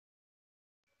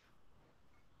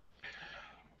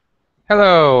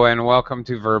Hello and welcome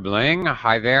to Verbling.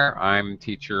 Hi there, I'm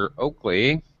teacher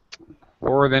Oakley.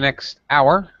 For the next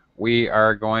hour, we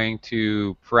are going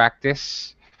to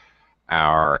practice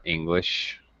our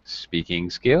English speaking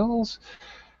skills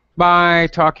by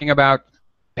talking about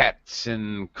pets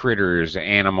and critters,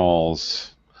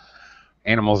 animals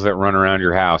that run around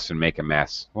your house and make a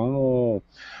mess. Oh,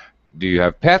 do you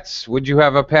have pets? Would you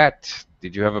have a pet?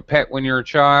 Did you have a pet when you were a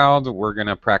child? We're going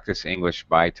to practice English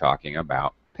by talking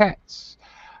about pets.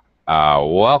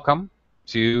 Welcome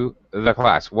to the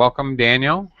class. Welcome,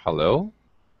 Daniel. Hello.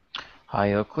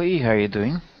 Hi Oakley, how are you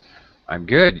doing? I'm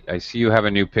good. I see you have a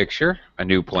new picture, a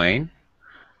new plane.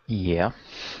 Yeah.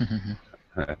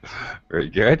 Very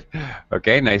good.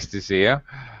 Okay, nice to see you.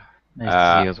 Nice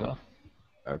to see you as well.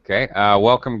 Okay.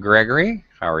 Welcome, Gregory.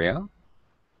 How are you?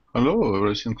 Hello,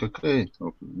 everything okay?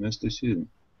 Nice to see you.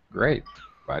 Great.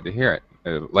 Glad to hear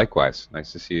it. Likewise,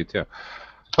 nice to see you too.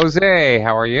 Jose,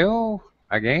 how are you?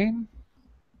 Again?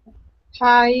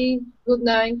 Hi, good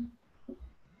night.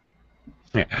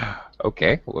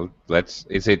 Okay. Well,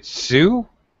 Is it Sue?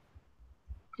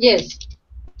 Yes,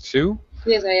 Sue?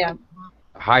 yes, I am.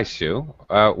 Hi, Sue.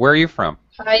 Where are you from?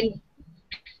 Hi,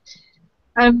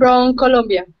 I'm from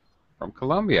Colombia. From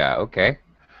Colombia. Okay.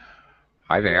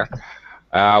 Hi there.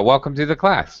 Welcome to the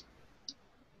class.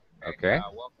 Okay.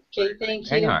 Okay, thank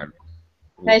Hang you. on.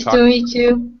 We'll Nice talk to meet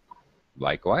you.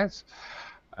 likewise.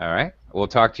 All right. We'll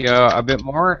talk to you a bit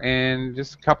more in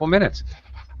just a couple minutes.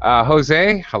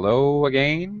 Jose, hello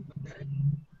again.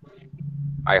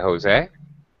 Hi, Jose.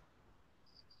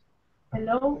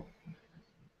 Hello.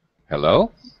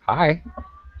 Hello. Hi.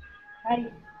 Hi.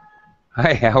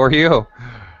 Hi. How are you?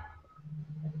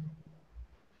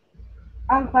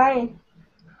 I'm fine.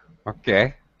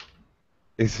 Okay.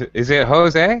 Is it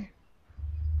Jose?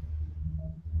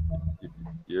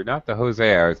 You're not the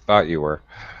Jose I thought you were.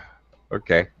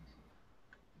 Okay.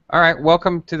 All right.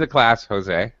 Welcome to the class,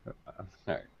 Jose.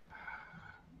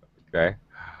 Okay.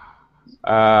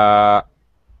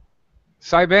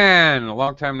 Saiban,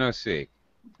 long time no see.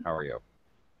 How are you?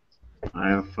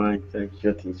 I am fine, thank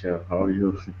you, teacher. How are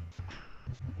you?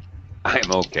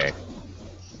 I'm okay.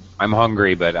 I'm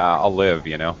hungry, but I'll live,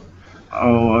 you know.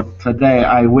 Oh, today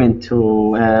I went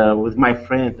to with my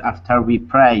friend after we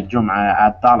prayed Jum'ah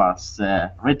at Dallas,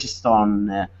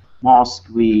 Redstone Mosque.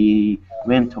 We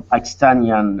went to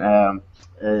Pakistani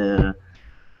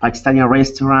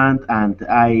restaurant and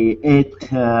I ate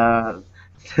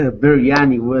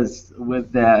biryani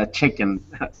with chicken.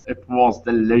 It was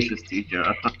delicious, teacher.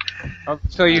 Oh,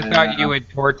 so you thought you Uh, would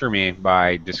torture me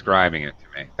by describing it to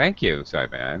me. Thank you,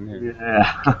 Saiban. You're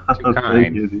yeah, too thank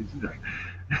kind. you, teacher.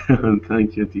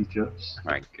 Thank you, teacher.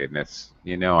 My goodness.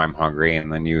 You know I'm hungry, and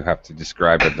then you have to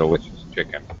describe a delicious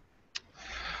chicken.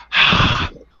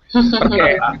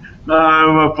 Okay.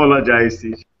 I apologize,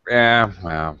 teacher. Yeah,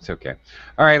 well, it's okay.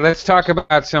 All right, let's talk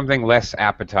about something less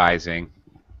appetizing,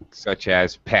 such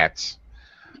as pets.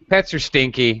 Pets are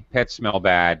stinky. Pets smell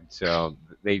bad, so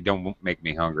they don't make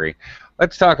me hungry.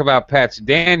 Let's talk about pets.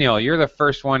 Daniel, you're the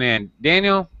first one in.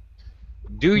 Daniel,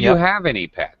 do you Yeah. have any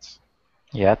pets?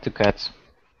 Yeah, two cats.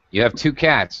 You have two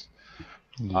cats.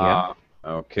 Yeah.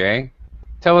 Okay.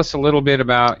 Tell us a little bit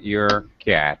about your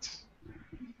cats.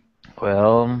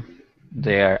 Well,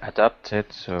 they are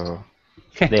adopted, so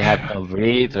they have no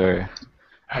breed, or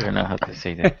I don't know how to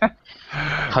say that.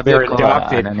 How do you They're call an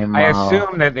adopted. I animal?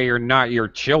 assume that they are not your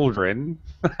children.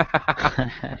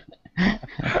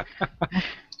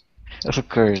 Of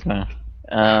course, no.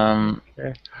 Um,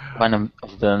 Okay. one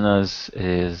of them is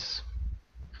it's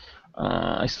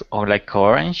or like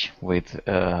orange with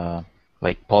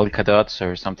like polka dots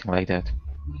or something like that.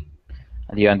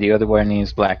 And the other one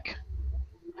is black.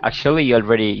 Actually, you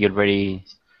already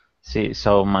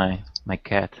saw my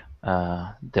cat,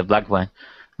 the black one.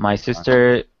 My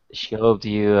sister showed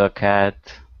you a cat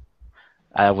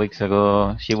weeks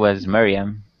ago. She was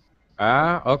Miriam.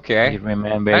 Okay. You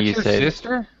remember That's you your said,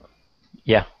 sister?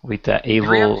 yeah, with the Miriam's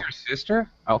evil, your sister?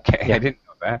 Okay, I yeah. didn't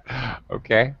know that.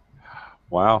 Okay.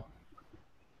 Wow.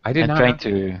 I did I'm not know. trying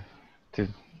to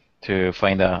to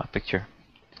find a picture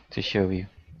to show you.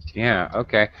 Yeah,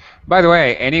 okay. By the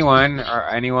way, anyone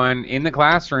in the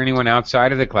class or anyone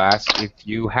outside of the class, if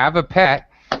you have a pet,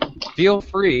 feel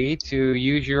free to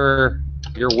use your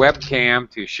webcam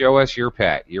to show us your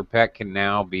pet. Your pet can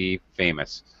now be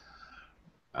famous.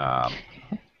 All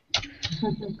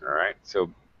right,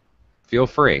 so feel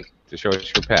free to show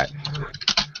us your pet.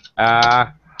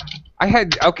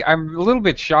 Okay, I'm a little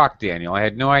bit shocked, Daniel. I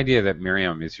had no idea that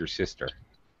Miriam is your sister.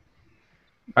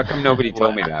 How come nobody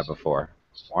told Well, me that before?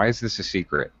 Why is this a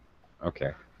secret?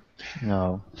 Okay.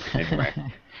 no. Anyway.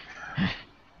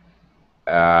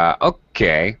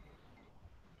 Okay.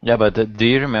 Yeah, but do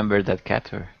you remember that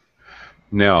cat? Or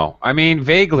No, I mean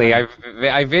vaguely.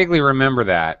 I vaguely remember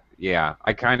that. Yeah,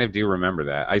 I kind of do remember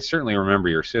that. I certainly remember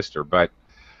your sister, but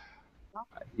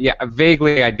yeah,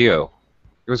 vaguely I do.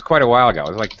 It was quite a while ago. It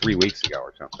was like 3 weeks ago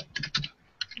or something.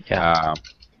 yeah.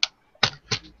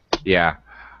 Yeah.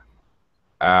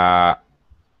 Uh,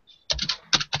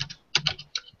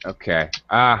 okay.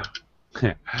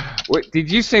 What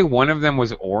did you say? One of them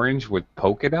was orange with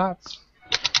polka dots?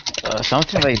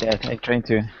 Something like that. I'm trying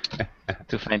to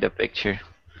find a picture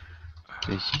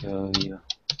to show you.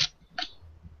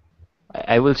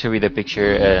 I will show you the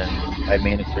picture in 5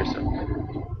 minutes or so.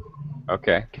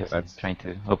 Okay, Because I'm that's trying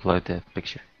to upload the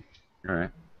picture. all right.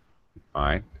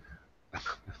 Fine.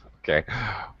 Okay.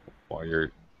 While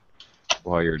you're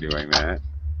doing that.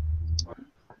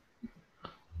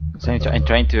 So I'm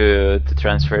trying to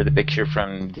transfer the picture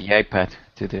from the iPad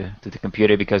to the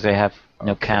computer because I have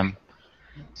no cam.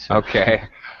 So Okay.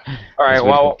 All right. this will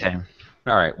Well. take time.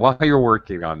 All right. While you're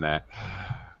working on that.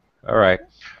 All right.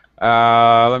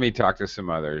 Let me talk to some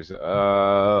others.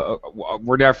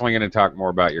 We're definitely going to talk more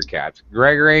about your cats.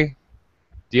 Gregory,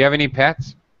 do you have any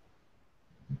pets?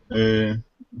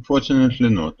 Fortunately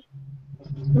not.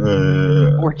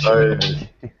 Fortunately.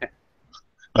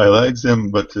 I like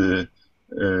them, but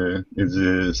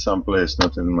it's someplace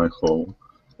not in my home.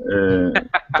 And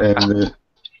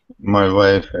my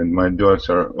wife and my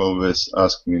daughter always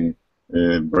ask me,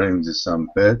 bring some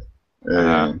pet,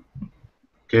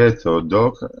 cat or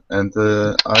dog, and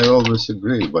I always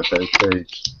agree, but I say,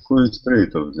 who is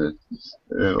afraid of that,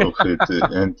 of it,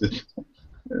 and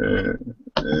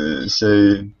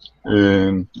say,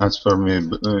 as for me,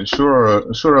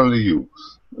 surely you.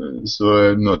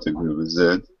 So I not agree with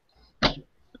that.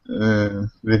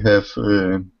 We have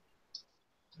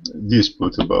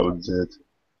dispute about that.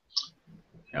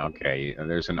 Okay.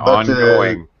 There's an But,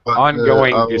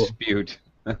 ongoing dispute.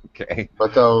 Okay.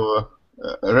 But our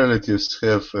relatives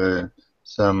have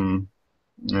some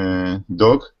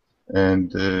dog,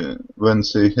 and when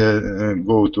they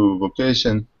go to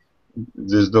vacation,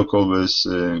 this dog always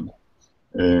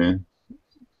in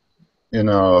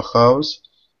our house,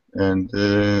 and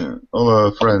all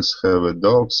our friends have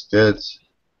dogs, cats,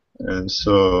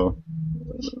 so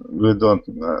we don't.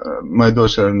 My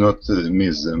daughter not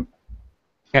miss them.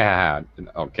 Yeah.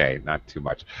 Okay. Not too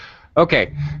much.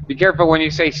 Okay. Be careful when you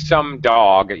say some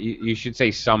dog. You should say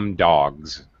some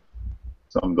dogs.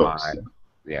 Some dogs.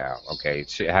 Yeah. Okay.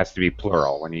 It has to be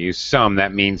plural. When you use some,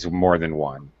 that means more than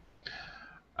one.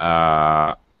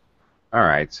 All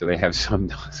right. So they have some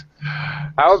dogs.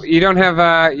 How you don't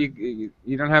have you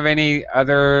don't have any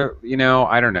other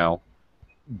I don't know,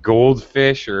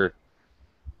 goldfish or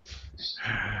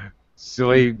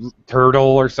silly turtle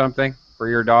or something for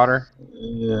your daughter?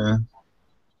 Yeah.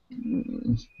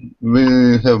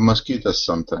 We have mosquitoes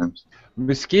sometimes.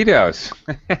 Mosquitoes.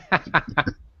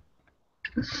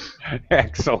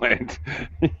 Excellent.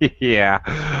 Yeah.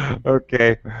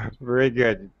 Okay. Very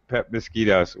good. Pet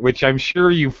mosquitoes, which I'm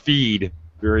sure you feed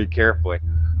very carefully.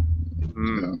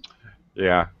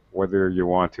 Yeah. Whether you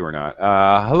want to or not.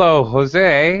 Hello,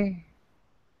 Jose.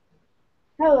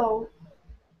 Hello.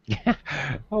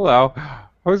 Hello,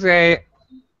 Jose.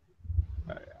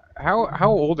 How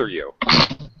old are you?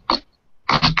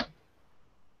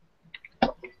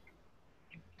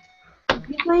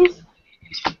 Please.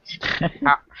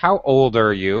 How old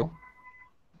are you?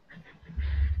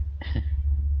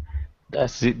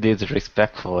 That's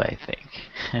disrespectful, I think.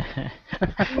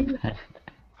 I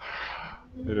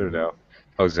don't know.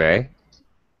 Jose?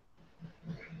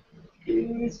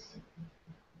 Please.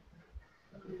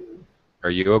 Are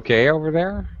you okay over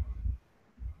there?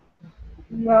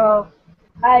 No,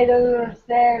 I don't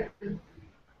understand.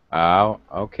 Oh,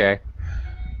 okay.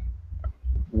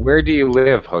 Where do you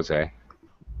live, Jose?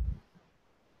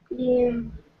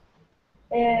 In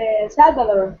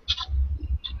Salvador.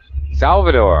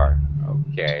 Salvador.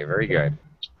 Okay, very good.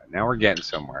 Now we're getting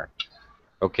somewhere.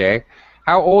 Okay.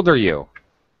 How old are you?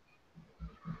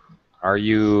 Are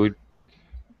you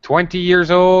 20 years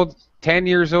old? 10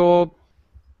 years old?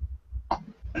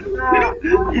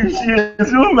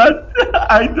 Excuse me, but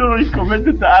I don't recommend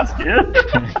to ask you.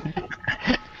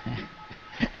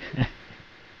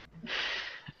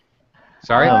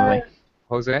 Sorry?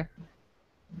 Jose?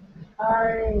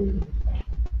 I'm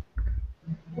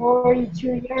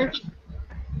 42 years.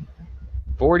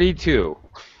 42.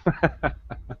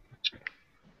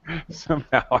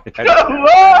 Somehow I had Come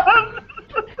on!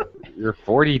 You're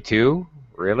 42?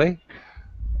 Really?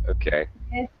 Okay.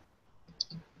 Yes.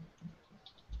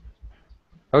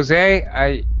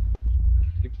 Jose,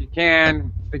 if you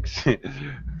can,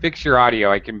 Fix your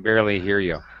audio. I can barely hear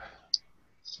you.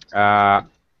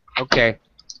 Okay.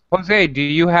 Jose, do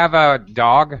you have a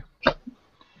dog?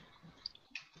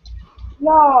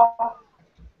 No.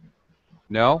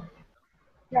 No?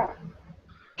 Yeah.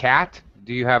 Cat?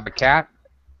 Do you have a cat?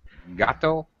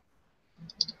 Gato?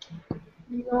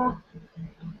 No.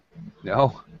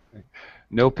 No.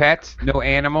 No pets? No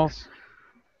animals?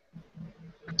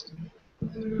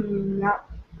 No.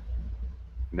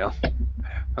 No.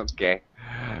 Okay.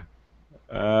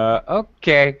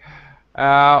 Okay.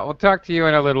 We'll talk to you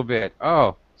in a little bit.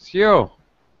 Oh, Sue.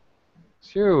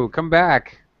 Sue, come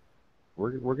back.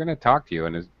 We're gonna talk to you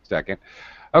in a second.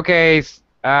 Okay,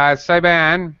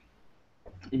 Saiban.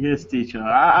 Yes, teacher.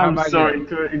 How I'm about sorry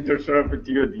to interrupt with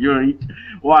you during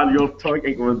while you're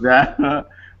talking with that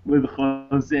with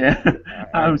Jose.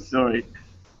 I'm sorry.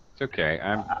 It's okay.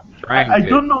 I'm trying I to.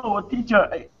 don't know,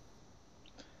 teacher.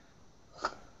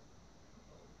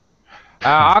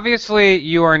 Obviously,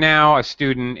 you are now a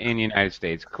student in the United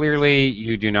States. Clearly,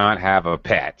 you do not have a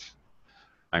pet.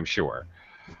 I'm sure.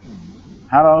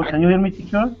 Hello, can you hear me,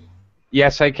 teacher?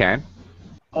 Yes, I can.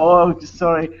 Oh,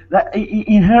 sorry.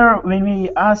 In here, when we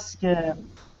ask.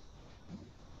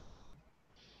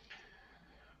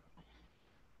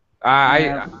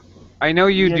 I know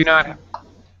you do Yes. not.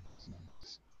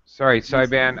 Sorry,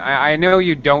 Saiban. I know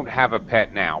you don't have a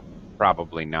pet now.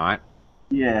 Probably not.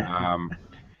 Yeah. How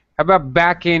about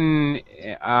back in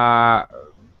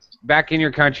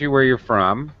your country where you're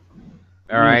from?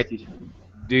 All Yes, right. teacher.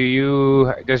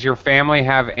 Does your family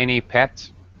have any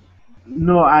pets?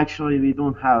 No, actually, we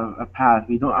don't have a pet.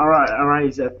 We don't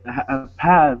arise a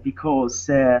pet because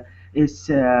it's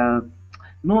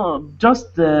no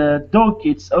just dog.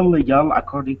 It's illegal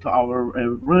according to our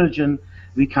religion.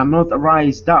 We cannot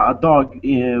raise a dog.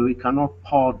 We cannot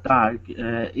put dog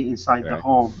inside the Okay.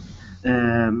 home.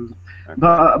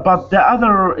 But the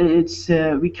other it's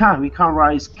we can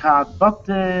raise cat. But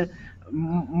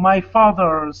my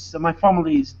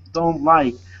families don't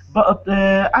like. But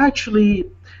actually.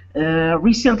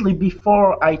 Recently,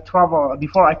 before I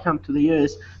came to the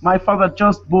US, my father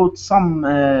just bought some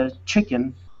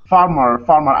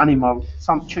farmer animal,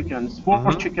 some chickens, four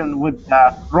Mhm. chicken with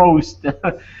roast,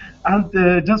 and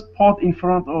just put in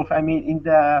front of, in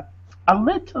a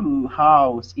little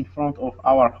house in front of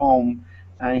our home,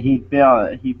 and he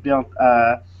built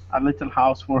a little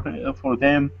house for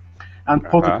them, and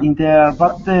put it Uh-huh. in there.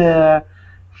 But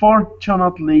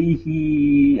fortunately,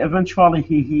 he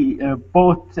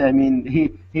bought.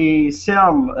 He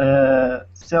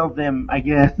sell them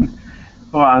again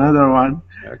for another one.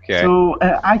 Okay. So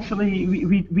actually,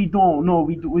 we don't know.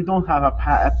 We don't have a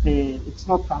pet. It's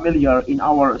not familiar in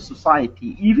our society.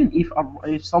 Even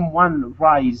if someone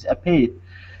raise a pet,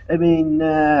 I mean,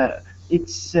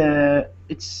 it's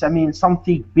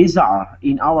something bizarre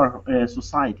in our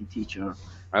society, teacher.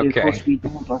 Okay. Because we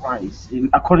don't arise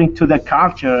according to the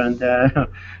culture and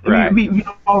Right. we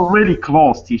are really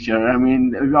close, teacher. I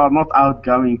mean, we are not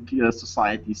outgoing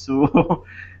society, so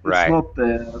it's Right. not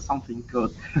something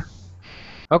good.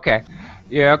 Okay.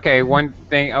 Yeah, okay. One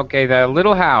thing. Okay, the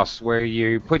little house where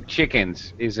you put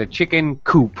chickens is a chicken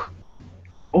coop.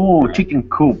 Oh, chicken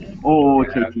coop. Oh,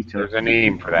 okay, teacher. There's a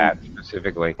name for that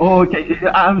specifically. Oh, okay.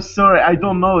 I'm sorry, I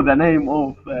don't know the name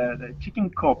of the chicken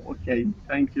coop. Okay,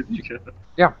 thank you, teacher.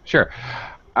 Yeah, sure.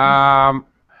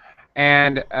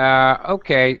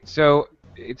 Okay, so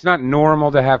it's not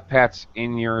normal to have pets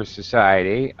in your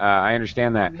society. I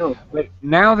understand that. No. But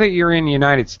now that you're in the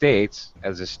United States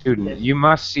as a student, Yes. you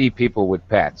must see people with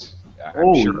pets. I'm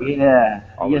Oh sure. yeah,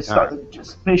 all the yes, time.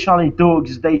 especially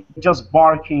dogs. They just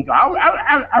barking. Ow, ow,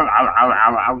 ow, ow, ow, ow,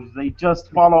 ow, ow. They just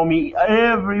follow me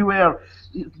everywhere.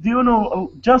 Do you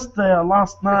know? Just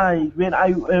last night when I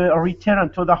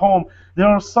returned to the home, there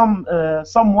was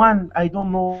someone I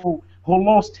don't know who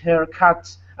lost her cat,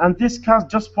 and this cat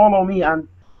just follow me, and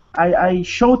I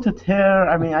shouted her.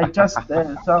 I just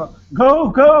so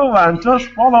go and just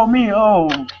follow me. Oh,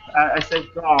 I said,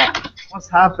 God, what's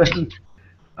happened?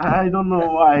 I don't know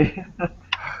why.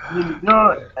 There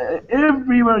are,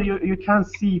 everywhere you can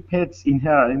see pets in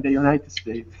here in the United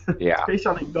States, Yeah.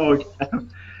 especially dogs.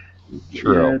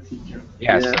 True. Yeah, teacher.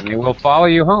 Yes, Yeah. and they will follow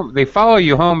you home. They follow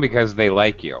you home because they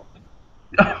like you.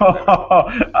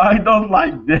 I don't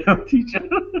like them, teacher.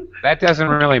 That doesn't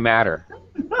really matter,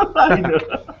 I know.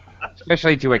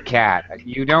 especially to a cat.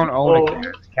 You don't own Oh. a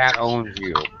cat. The cat owns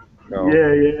you. So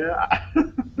Yeah.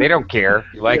 they don't care if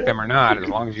you like them or not, as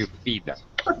long as you feed them.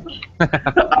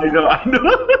 I know.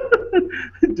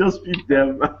 Just feed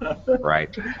them. Right.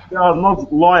 They are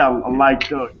not loyal like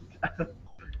dogs.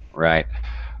 Right.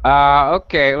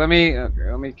 Okay. Let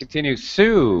me continue.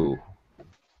 Sue.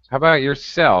 How about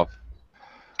yourself?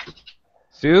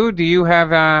 Sue, do you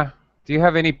have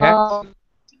any pets?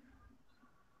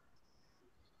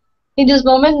 In this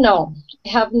moment, no. I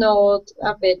have not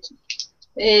a pet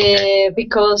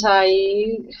because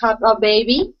I have a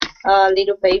baby, a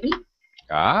little baby.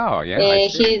 Oh, yeah, I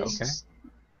see. Okay. He's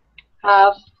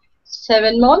have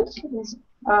 7 months.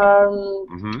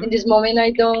 Mm-hmm. In this moment,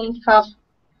 I don't have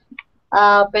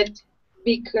a pet,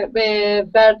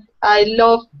 but I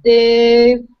love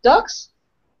the dogs.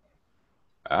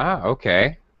 Ah,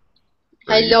 okay.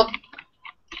 I love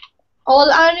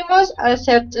all animals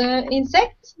except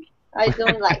insects. I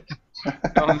don't like.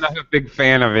 I'm not a big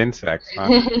fan of insects.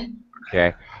 Huh?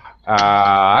 Okay.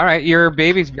 All right. Your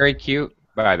baby's very cute,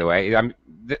 by the way.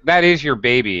 That is your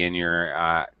baby in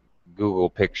your Google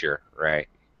picture, right?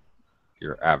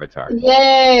 Your avatar.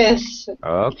 Yes.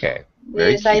 Okay.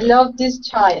 Very Yes, I cute. love this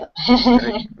child.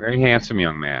 Very, very handsome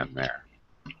young man there.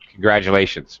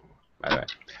 Congratulations, by the way.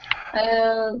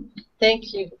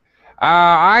 Thank you.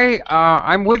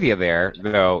 I'm with you there,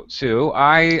 though, Sue.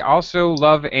 I also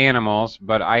love animals,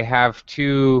 but I have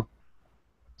 2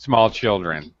 small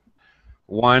children.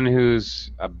 One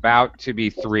who's about to be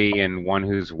 3 and one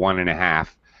who's 1.5.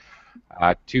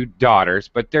 2 daughters,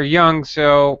 but they're young,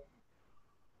 so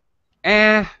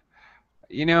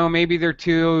maybe they're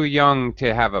too young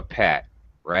to have a pet,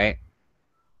 right?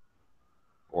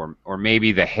 Or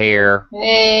maybe the hair.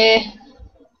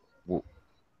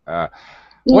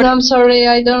 No, I'm sorry,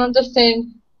 I don't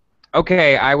understand.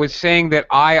 Okay, I was saying that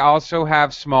I also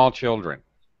have small children.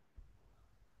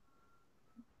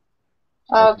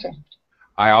 Okay.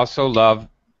 I also love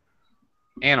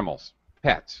animals,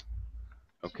 pets.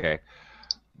 Okay.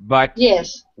 But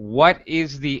yes. What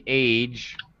is the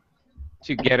age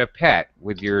to get a pet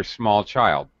with your small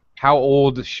child? How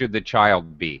old should the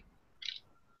child be?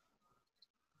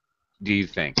 Do you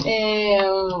think? 3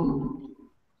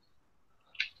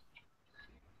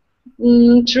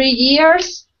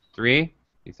 years. 3?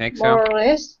 You think so? More or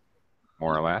less.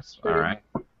 More or less. All right.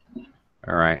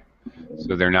 All right.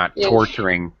 So they're not yes.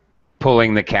 torturing,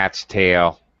 pulling the cat's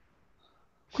tail.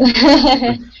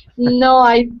 No,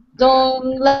 I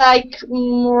don't like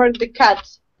more the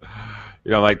cats.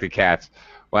 You don't like the cats?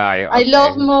 Well, okay. I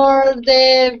love more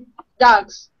the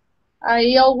dogs.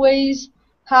 I always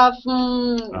have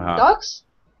dogs.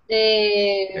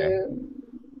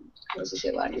 ¿Cómo se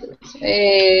dice varios?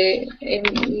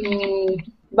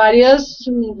 Varias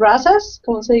razas,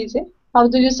 ¿cómo se dice? How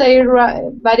do you say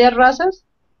varias razas?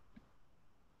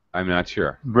 I'm not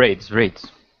sure. Breeds.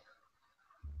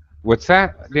 What's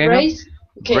that, Daniel? Race?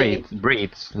 Okay.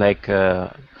 Breeds, like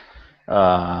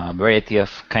variety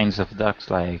of kinds of dogs,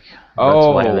 like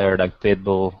Rottweiler, like Pit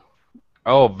Bull.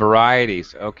 Oh,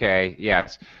 varieties. Okay,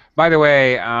 yes. By the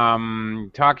way,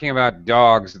 talking about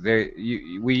dogs,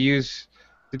 we use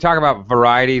to talk about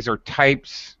varieties or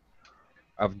types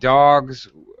of dogs.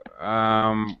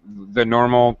 The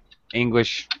normal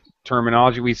English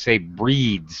terminology, we say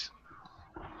breeds.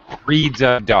 Breeds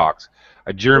of dogs.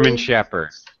 A German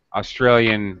Shepherd,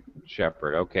 Australian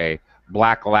Shepherd, okay.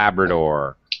 Black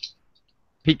Labrador,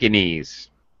 Pekingese.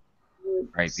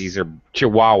 Right, these are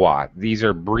Chihuahua. These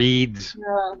are breeds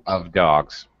of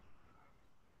dogs.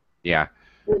 Yeah.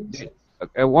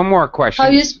 One more question. How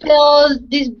do you spell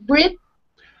this breed?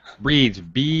 Breeds,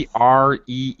 B-R-E-E-D-S.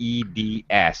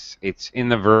 It's in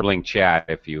the Verbling chat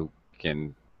if you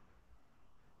can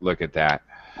look at that.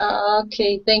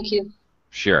 Okay, thank you.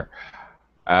 Sure.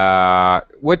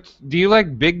 What do you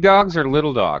like, big dogs or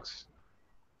little dogs?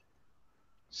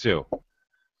 Sue.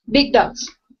 Big dogs.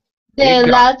 The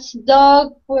last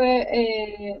dog were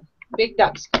big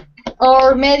dogs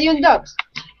or medium dogs.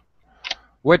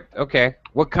 What? Okay.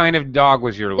 What kind of dog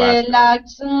was your last? The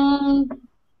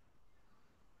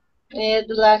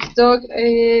last dog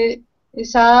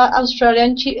is a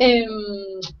Australian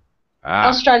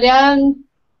Australian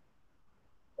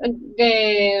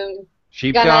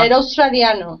sheepdog. Ganadero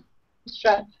australiano.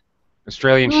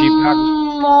 Australian sheepdog.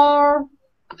 More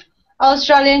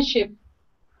Australian sheep.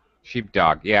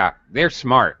 Sheepdog, yeah, they're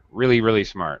smart, really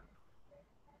smart,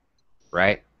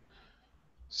 right?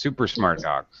 Super smart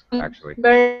dogs, actually.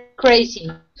 Very crazy.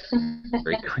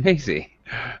 Very crazy.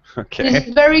 Okay.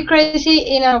 It's very crazy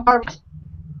in a apartment.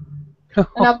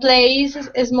 In a place,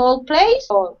 a small place.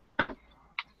 Or...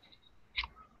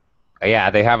 Yeah,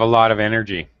 they have a lot of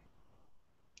energy,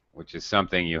 which is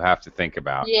something you have to think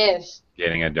about. Yes.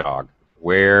 Getting a dog.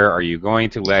 Where are you going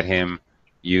to let him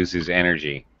use his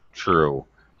energy? True.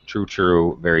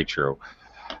 True, very true.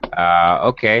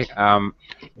 Okay,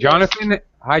 Jonathan.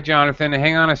 Hi, Jonathan.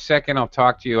 Hang on a second. I'll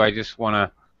talk to you. I just want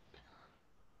to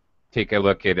take a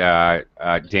look at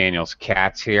Daniel's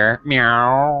cats here.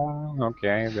 Meow.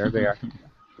 Okay, there they are.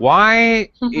 Why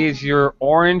is your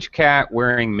orange cat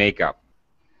wearing makeup?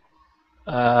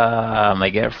 My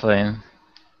girlfriend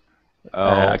Oh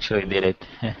actually did it.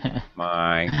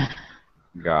 my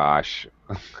gosh.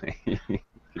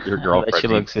 Your But girlfriend she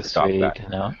needs looks to stop sweet, that. you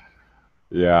know?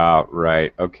 Yeah,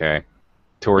 right. Okay.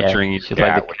 Torturing Yeah, your she's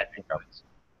cat like with the makeup.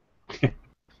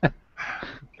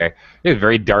 Okay. He has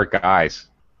very dark eyes.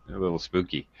 They're a little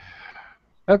spooky.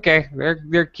 Okay,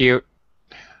 they're cute.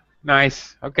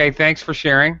 Nice. Okay, thanks for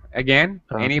sharing. Again,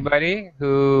 anybody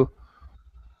who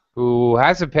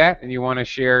has a pet and you want to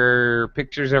share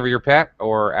pictures of your pet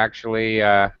or actually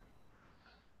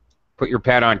put your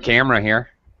pet on camera here,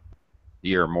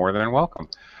 you're more than welcome.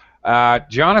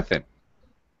 Jonathan,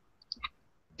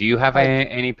 do you have Hi.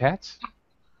 any pets?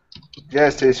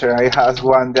 Yes, teacher. I have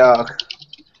one dog.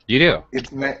 You do.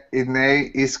 Its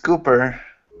name is Cooper.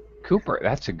 Cooper,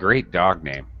 that's a great dog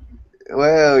name.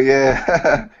 Well,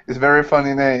 yeah, it's very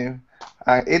funny name.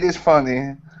 It is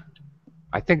funny.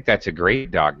 I think that's a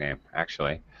great dog name,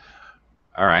 actually.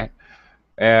 All right.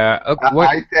 Okay, what?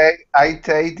 I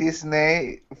take this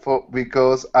name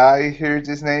because I heard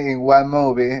this name in one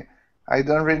movie. I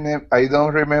don't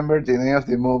remember the name of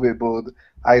the movie, but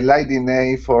I like the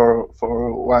name for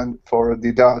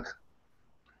the dog.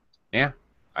 Yeah,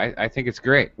 I think it's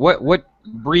great. What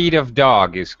breed of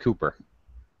dog is Cooper?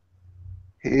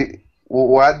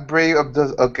 What breed of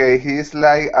those? Okay, he's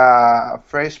like a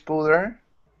French poodle.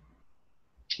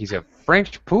 He's a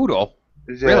French poodle.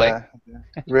 Yeah,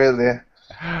 really.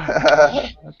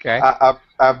 Okay.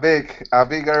 A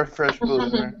bigger French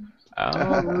poodle.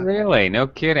 Oh, really? No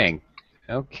kidding.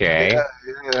 Okay.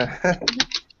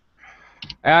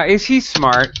 Yeah. Is he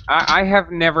smart? I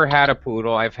have never had a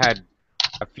poodle. I've had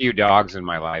a few dogs in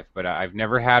my life, but I've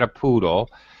never had a poodle.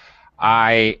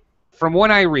 From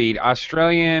what I read,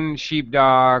 Australian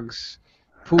sheepdogs,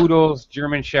 poodles,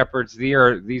 German shepherds,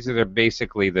 these are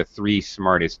basically the three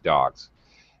smartest dogs.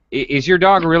 Is your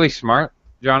dog really smart,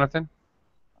 Jonathan?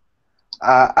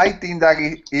 I think that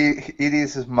it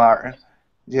is smart.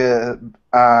 Yeah,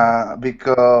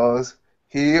 because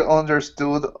he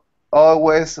understood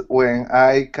always when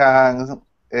I can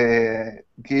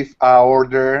give a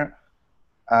order.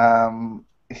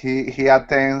 He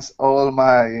attends all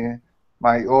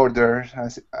my orders.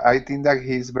 I think that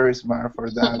he's very smart for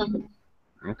that.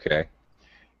 Okay.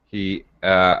 He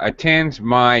attends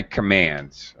my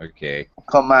commands. Okay.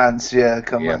 Commands, yeah, Yes,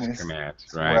 commands. commands.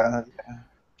 Right.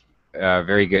 Well,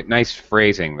 Very good. Nice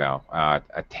phrasing, though.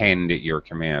 Attend your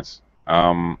commands.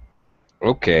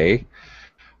 Okay.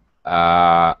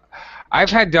 I've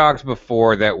had dogs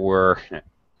before that were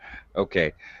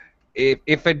okay.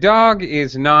 If a dog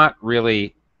is not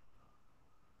really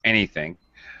anything,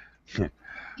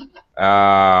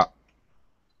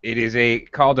 it is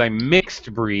called a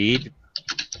mixed breed,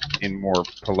 in more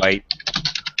polite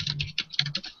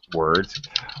words,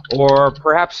 or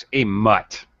perhaps a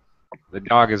mutt. The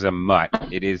dog is a mutt.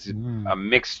 It is a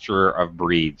mixture of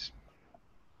breeds.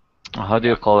 How do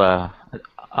you call a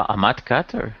mad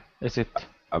cat, or is it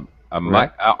A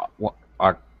mutt?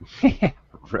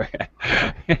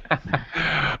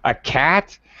 A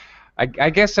cat? I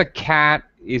guess a cat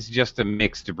is just a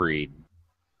mixed breed,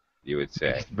 you would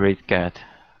say. breed cat?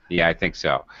 Yeah, I think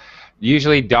so.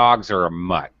 Usually dogs are a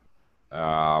mutt.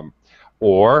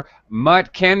 Or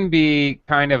mutt can be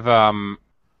kind of a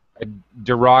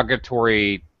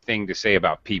derogatory thing to say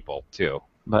about people, too.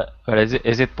 But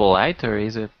is it polite, or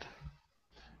is it?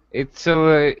 It's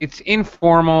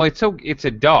informal. It's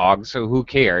a dog, so who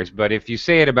cares? But if you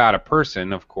say it about a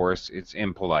person, of course, it's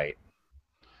impolite.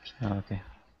 Oh, okay.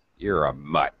 You're a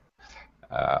mutt.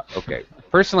 Okay.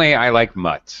 Personally, I like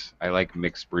mutts. I like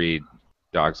mixed breed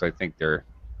dogs. I think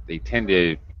they tend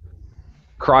to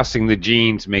crossing the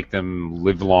genes make them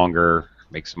live longer,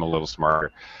 makes them a little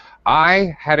smarter.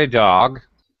 I had a dog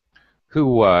who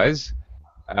was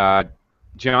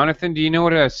Jonathan. Do you know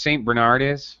what a Saint Bernard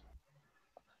is?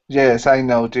 yes, I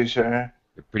know, teacher.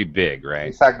 They're pretty big, right?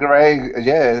 It's a great,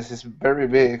 yes, it's very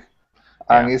big,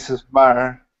 and Yeah. it's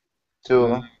smart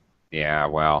too. Yeah,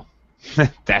 well,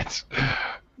 that's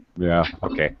yeah.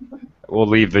 Okay, we'll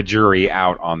leave the jury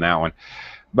out on that one.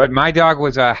 But my dog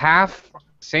was a half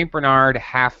Saint Bernard,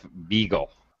 half Beagle.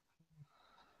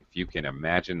 If you can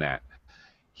imagine that.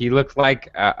 He looked like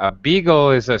a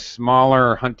beagle is a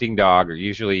smaller hunting dog, or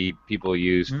usually people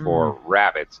use for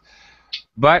rabbits.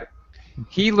 But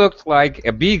he looked like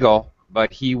a beagle,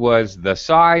 but he was the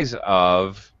size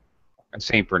of a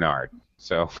Saint Bernard.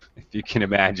 So if you can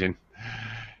imagine,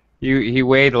 he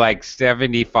weighed like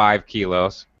 75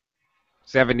 kilos,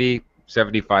 70,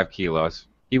 75 kilos.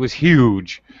 He was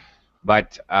huge,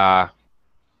 but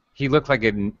he looked like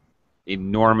an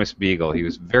enormous beagle. He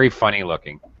was very funny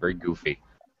looking, very goofy.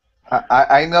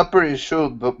 I'm not pretty sure,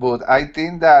 but I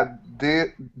think that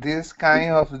this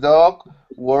kind of dog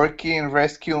working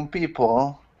rescuing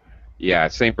people. Yeah,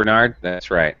 Saint Bernard. That's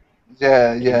right.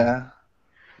 Yeah, yeah.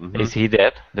 Mhm. Is he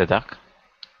dead, the duck?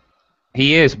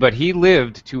 He is, but he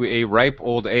lived to a ripe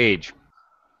old age.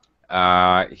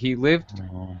 He lived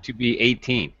Oh. to be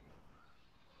 18.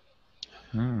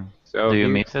 Hmm. So Do you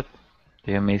he- miss it?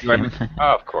 Do you miss Do I him? miss-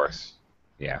 Oh, of course.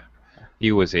 Yeah.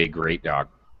 He was a great dog.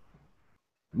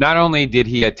 Not only did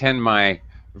he attend my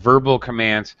verbal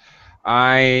commands,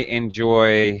 I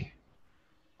enjoy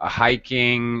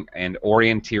hiking and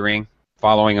orienteering,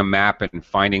 following a map and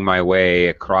finding my way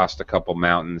across a couple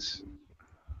mountains.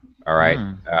 All right.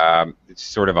 It's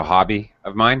sort of a hobby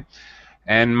of mine.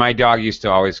 And my dog used to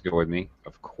always go with me,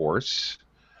 of course.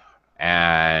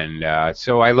 And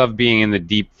so I love being in the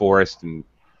deep forest and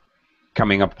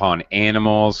coming upon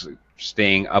animals,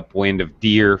 staying upwind of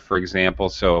deer, for example.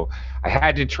 So I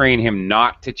had to train him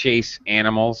not to chase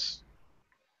animals.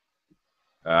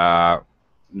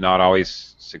 Not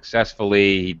always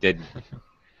successfully.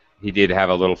 He did have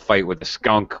a little fight with a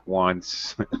skunk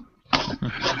once.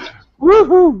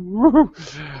 Woohoo!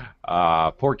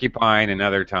 Porcupine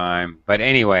another time. But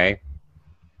anyway,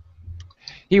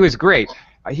 he was great.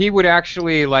 He would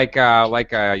actually, like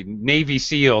Navy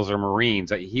SEALs or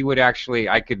Marines, he would actually,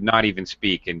 I could not even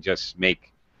speak and just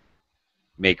make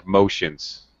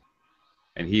motions.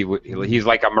 And he's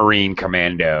like a Marine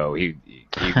commando. He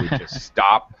would just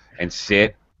stop and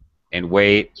sit and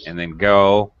wait and then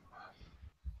go.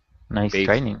 Nice Based-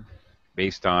 training.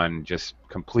 Based on just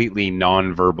completely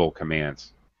non-verbal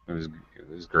commands. It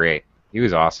was great. He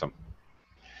was awesome.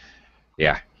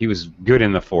 Yeah, he was good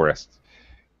in the forest.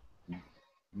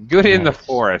 Good in the Nice.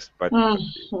 forest, but Mm.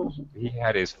 he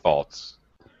had his faults.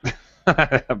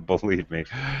 Believe me.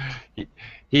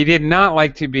 He did not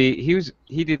like to be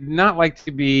he did not like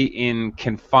to be in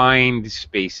confined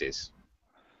spaces.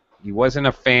 He wasn't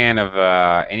a fan of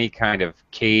any kind of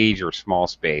cage or small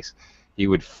space. He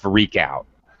would freak out.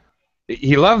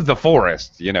 He loved the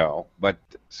forest, you know, but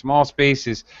small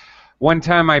spaces. One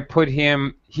time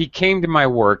he came to my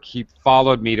work. He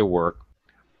followed me to work.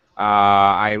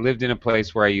 I lived in a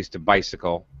place where I used to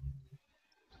bicycle.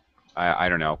 I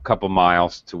don't know, a couple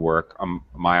miles to work, a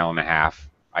mile and a half,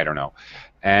 I don't know.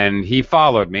 And he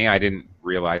followed me. I didn't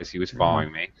realize he was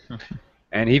following me.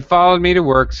 And he followed me to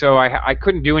work, so I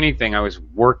couldn't do anything. I was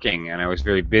working, and I was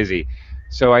very busy.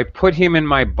 So I put him in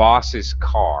my boss's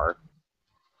car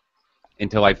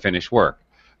until I finished work.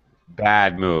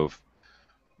 Bad move.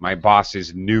 My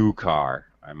boss's new car,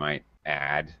 I might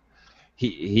add.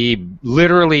 He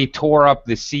literally tore up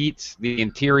the seats, the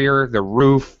interior, the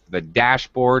roof, the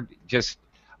dashboard, just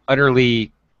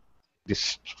utterly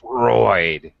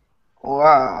destroyed.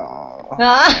 Wow.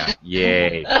 Ah.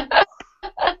 Yay.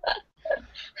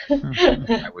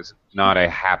 I was not a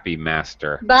happy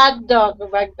master. Bad dog,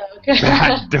 bad dog.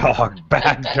 Bad dog,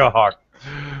 bad dog.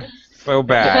 So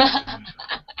bad.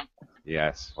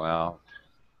 Yes, well,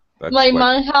 that's my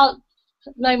what-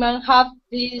 man have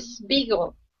this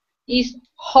beagle. It's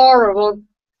horrible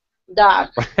dog.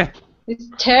 It's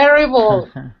terrible.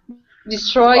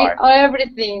 Destroy Why?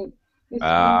 everything. It's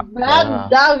Ah. bad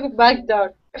dog, bad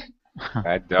dog.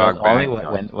 Bad dog, Well, only bad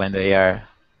dog. when they are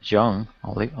young.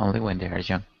 Only when they are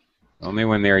young. Only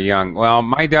when they're young. Well,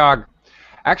 my dog,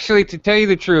 actually, to tell you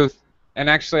the truth, and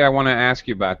actually I want to ask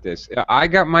you about this. I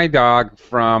got my dog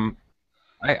from,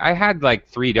 I had like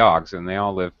 3 dogs, and they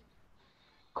all lived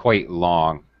quite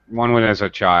long. One when I was a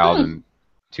child, and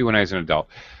 2 when I was an adult.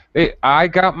 I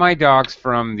got my dogs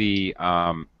from the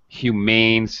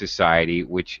Humane Society,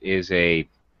 which is I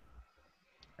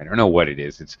don't know what it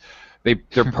is.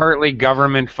 They're partly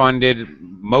government funded,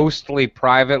 mostly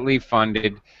privately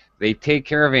funded. They take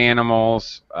care of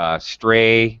animals,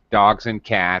 stray dogs and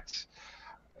cats.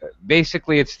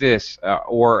 Basically, it's this.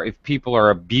 Or if people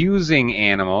are abusing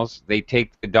animals, they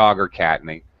take the dog or cat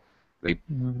and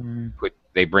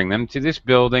they bring them to this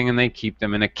building and they keep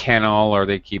them in a kennel or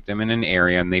they keep them in an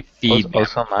area and they feed them.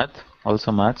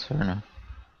 Also mats or no?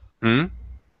 Hmm?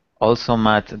 Also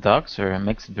mat dogs or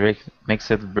mixed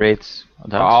breeds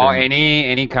dogs? Oh, or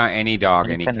any dog,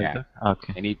 any kind of cat. dog?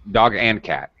 Okay. Any dog and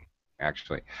cat,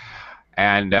 actually.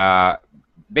 And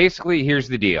basically, here's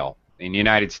the deal. In the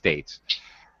United States,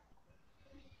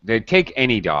 they take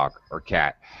any dog or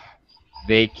cat.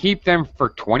 They keep them for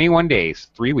 21 days,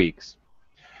 3 weeks.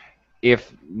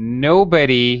 If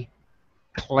nobody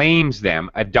claims them,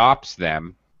 adopts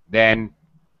them, then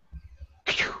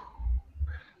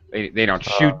They don't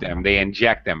shoot them; they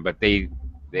inject them, but they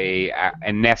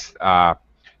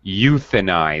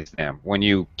euthanize them. When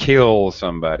you kill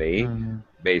somebody,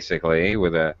 basically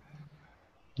with a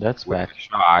That's bad.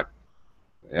 shot,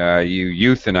 you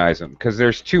euthanize them because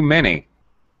there's too many.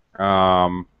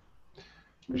 There's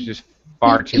just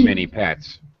far too many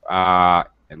pets, at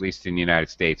least in the United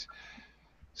States.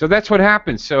 So that's what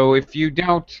happens. So if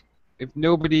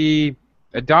nobody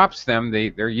adopts them,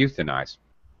 they're euthanized.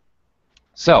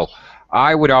 So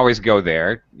I would always go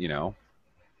there,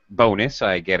 bonus,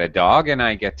 I get a dog and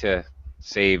I get to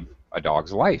save a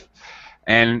dog's life.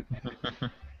 And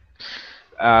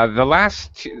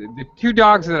the two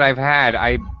dogs that I've had,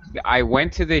 I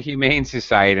went to the Humane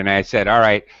Society and I said, all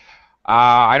right,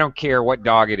 I don't care what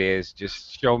dog it is,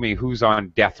 just show me who's on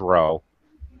death row,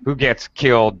 who gets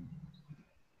killed,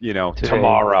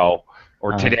 tomorrow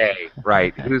or today,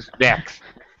 right? Who's next?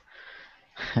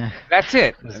 That's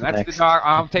it. And that's the dog.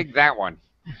 I'll take that one.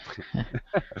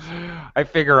 I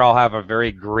figure I'll have a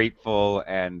very grateful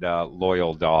and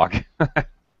loyal dog.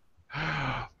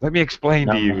 Let me explain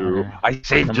to you. I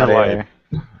saved your life.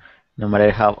 No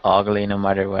matter how ugly, no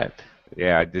matter what.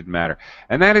 Yeah, it didn't matter.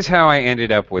 And that is how I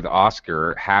ended up with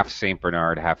Oscar, half St.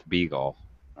 Bernard, half Beagle.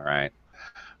 All right.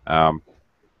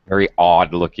 Very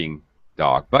odd-looking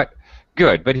dog, but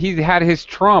good. But he had his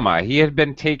trauma. He had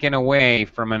been taken away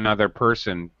from another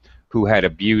person who had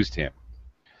abused him.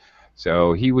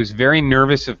 So he was very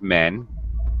nervous of men.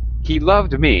 He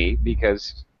loved me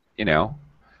because,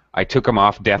 I took him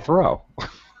off death row.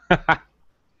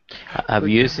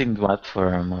 Abuse in what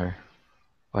form or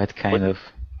what kind of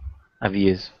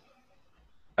abuse?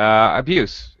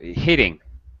 Abuse. Hitting.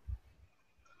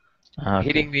 Okay.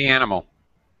 Hitting the animal,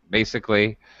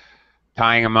 basically.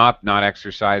 Tying him up, not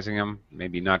exercising him,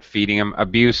 maybe not feeding him.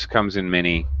 Abuse comes in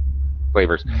many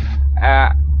flavors.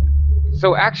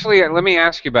 So actually, let me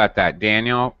ask you about that,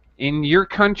 Daniel. In your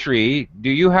country, do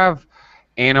you have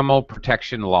animal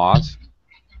protection laws?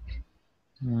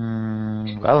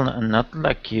 Well, not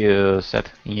like you said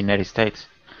in United States.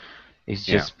 It's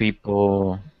just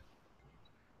people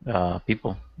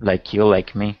like you,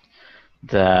 like me,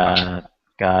 that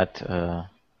got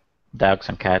dogs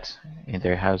and cats in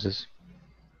their houses.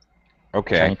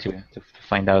 Okay. Trying to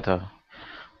find out a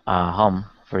home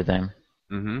for them.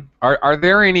 Mm-hmm. Are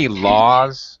there any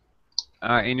laws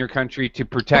in your country to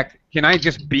protect? Can I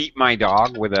just beat my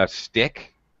dog with a stick?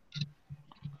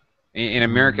 In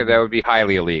America, that would be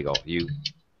highly illegal.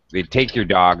 They'd take your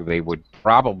dog. You would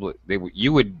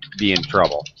be in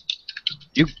trouble.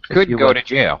 You could go to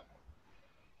jail.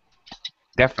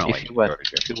 Definitely. If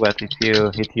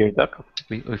you hit your dog,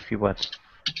 if you what?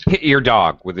 Hit your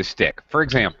dog with a stick, for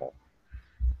example.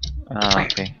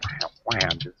 Okay.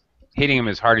 Wham, just hitting him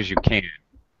as hard as you can.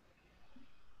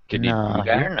 Can you do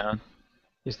that? Here not.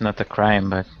 It's not a crime,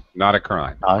 but not a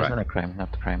crime. No, it's not a crime.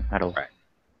 Not a crime at all. Right.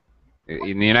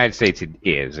 In the United States, it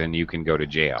is, and you can go to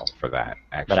jail for that.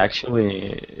 Actually. But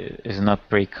actually, it's not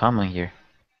pretty common here.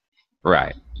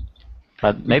 Right.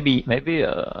 But maybe let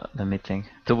me think.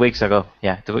 2 weeks ago,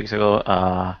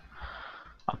 a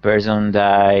person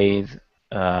died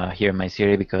here in my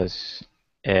city because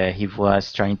he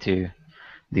was trying to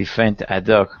defend a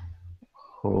dog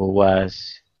who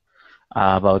was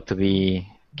about to be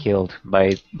killed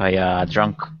by a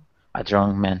drunk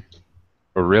man.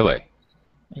 Oh, really?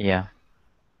 Yeah.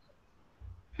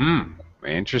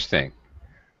 Interesting.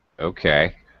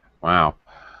 Okay. Wow.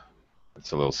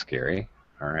 That's a little scary.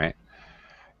 All right.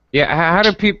 Yeah. How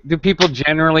do people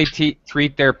generally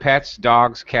treat their pets,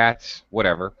 dogs, cats,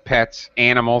 whatever, pets,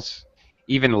 animals,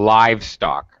 even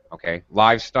livestock? Okay,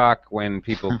 livestock when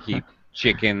people keep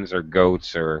chickens or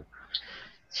goats or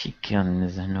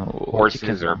chickens, no,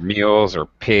 horses or mules or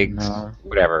pigs,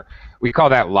 whatever. We call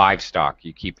that livestock.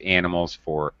 You keep animals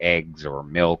for eggs or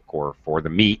milk or for the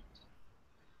meat.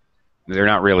 They're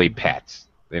not really pets.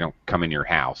 They don't come in your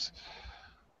house.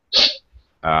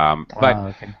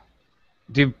 But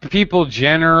do people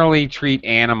generally treat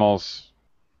animals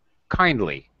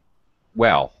kindly?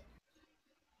 Well.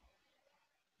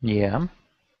 Yeah.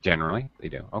 Generally, they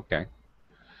do. Okay.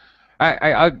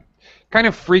 I kind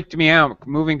of freaked me out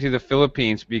moving to the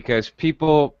Philippines because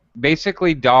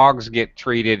basically dogs get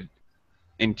treated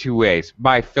in 2 ways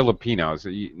by Filipinos.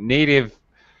 Native,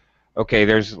 okay,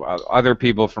 there's other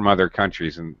people from other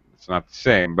countries and it's not the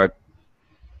same,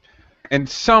 and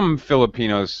some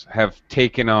Filipinos have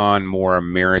taken on more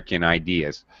American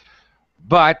ideas.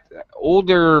 But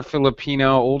older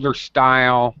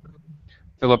style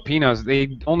Filipinos,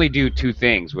 they only do 2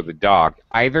 things with a dog.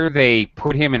 Either they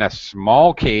put him in a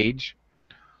small cage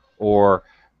or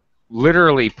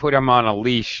literally put him on a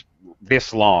leash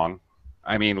this long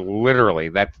I mean, literally,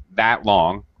 that's that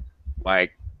long,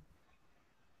 like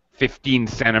 15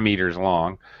 centimeters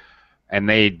long, and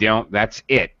they don't. That's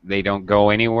it. They don't go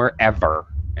anywhere ever,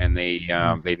 and they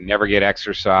never get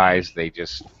exercise. They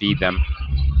just feed them,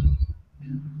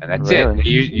 and that's it. Really? They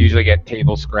usually get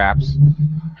table scraps,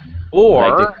 Like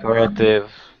or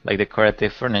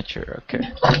decorative furniture. Okay.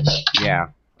 yeah,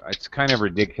 it's kind of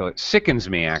ridiculous. Sickens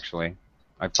me actually.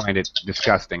 I find it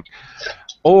disgusting.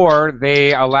 Or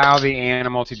they allow the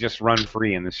animal to just run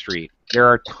free in the street. There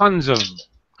are tons of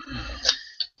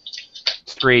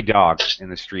stray dogs in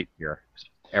the street here,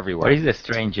 What everywhere. is the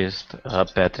strangest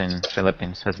pet in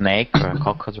Philippines? A snake or a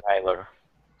crocodile or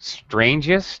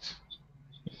Strangest?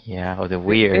 yeah, or the They,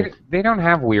 weird? they don't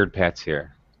have weird pets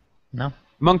here. No.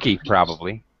 Monkey,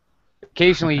 probably.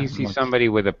 Occasionally you see Monkey. somebody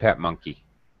with a pet monkey.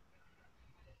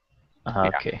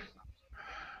 Okay.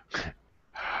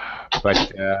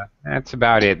 But that's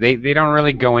about it. They don't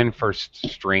really go in for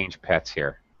strange pets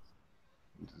here.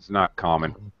 It's not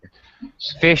common.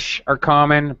 Fish are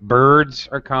common, birds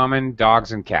are common,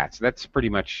 dogs and cats. That's pretty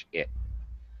much it.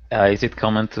 Is it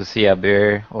common to see a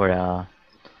bear or a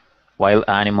wild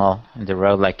animal in the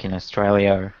road like in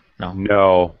Australia or no?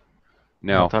 No.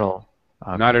 No. Not at all.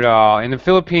 Okay. Not at all. In the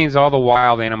Philippines, all the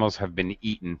wild animals have been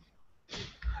eaten.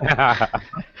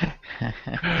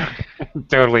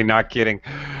 Totally not kidding.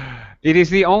 It is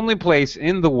the only place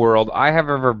in the world I have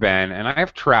ever been, and I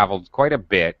have traveled quite a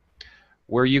bit,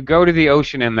 where you go to the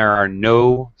ocean and there are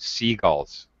no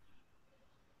seagulls.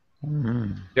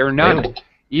 Mm, There are none. really?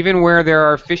 Even where there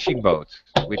are fishing boats,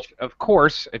 which of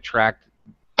course attract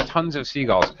tons of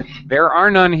seagulls. There are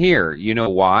none here. You know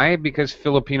why? Because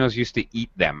Filipinos used to eat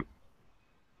them.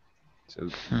 So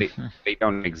they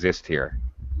don't exist here.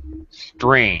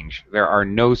 Strange. There are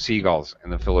no seagulls in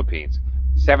the Philippines.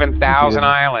 7,000 Dude.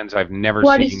 islands I've never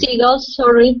What seen. is seagulls?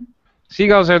 Sorry.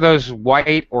 Seagulls are those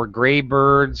white or gray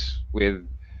birds with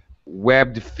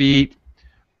webbed feet.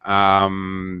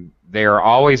 They are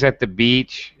always at the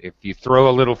beach. If you throw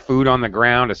a little food on the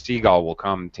ground, a seagull will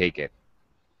come take it.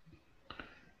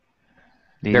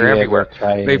 Did They're you ever everywhere.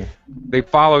 try? They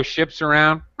follow ships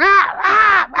around.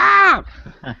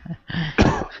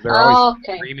 They're always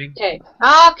Okay. screaming. Okay.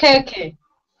 Okay.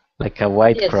 Like a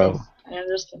white Yes, crow. yes. I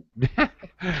understand.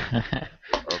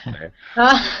 Okay.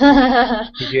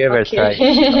 Did you ever try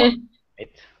Okay. it?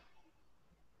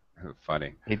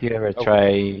 Funny. Did you ever Okay.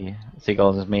 try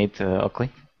seagulls meat, Oakley?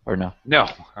 Or no? No,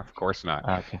 of course not.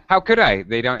 Okay. How could I?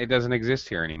 They don't. It doesn't exist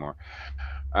here anymore.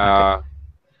 No.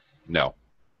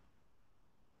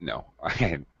 No,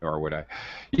 nor would I.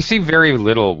 You see very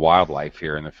little wildlife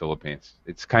here in the Philippines.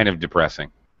 It's kind of depressing,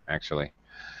 actually.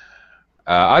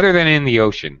 Other than in the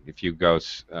ocean, if you go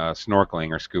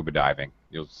snorkeling or scuba diving,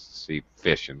 you'll see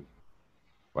fish and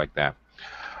like that.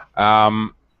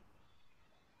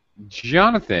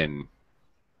 Jonathan,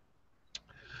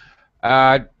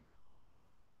 how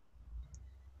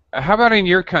about in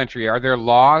your country? Are there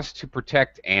laws to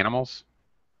protect animals?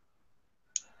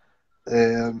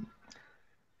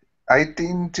 I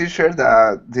think, teacher,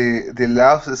 that the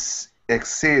laws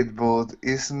exist, but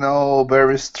it's not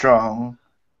very strong.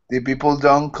 The people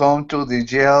don't come to the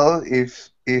jail if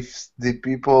the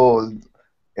people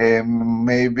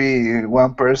maybe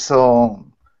one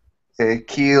person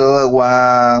kill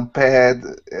one pet,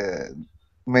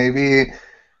 maybe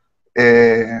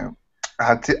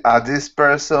at this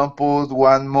person put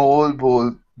one mole,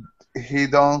 but he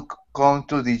don't come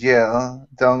to the jail.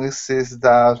 Don't exist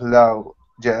that law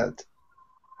yet.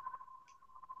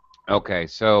 Okay,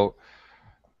 so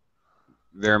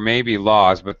there may be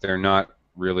laws, but they're not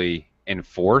really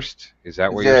enforced. Is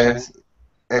that what you're saying? Yes,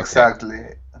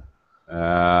 exactly.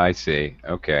 I see.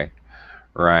 Okay.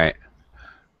 Right.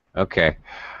 Okay.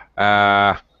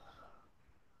 All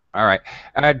right.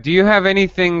 Do you have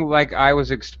anything like I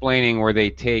was explaining where they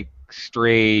take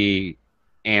stray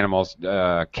animals,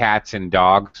 cats and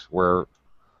dogs, where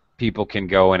people can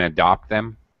go and adopt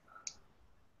them?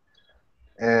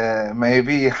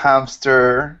 Maybe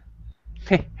hamster.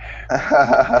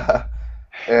 Hamster.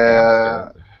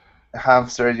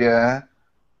 Hamster, yeah.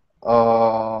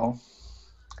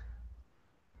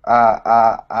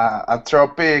 Uh,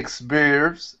 tropics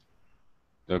birds,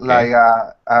 Okay. like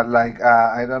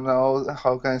I don't know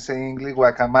how can I say in English,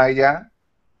 guacamaya.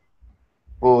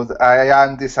 But I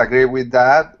am disagree with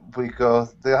that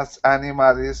because that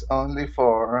animal is only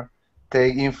for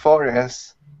taking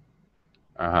forests.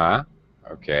 Uh-huh.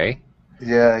 Okay.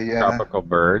 Yeah. Tropical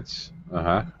birds.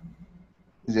 Uh-huh.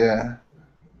 Yeah.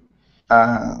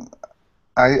 Uh,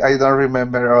 I don't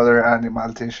remember other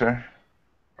animal, teacher.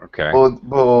 Okay. But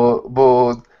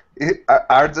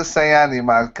are the same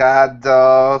animal, cat,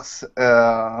 dogs,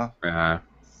 Uh,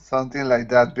 something like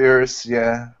that, birds,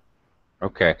 yeah.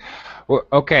 okay. Well,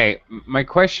 okay. My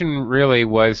question really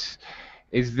was,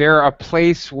 is there a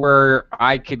place where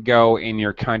I could go in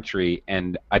your country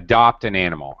and adopt an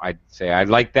animal? I'd say I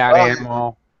like that Oh,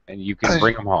 animal, and you can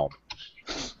bring them home.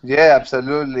 yeah,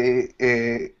 absolutely.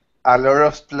 A lot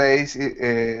of place,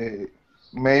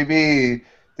 maybe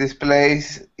this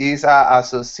place is a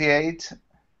associate,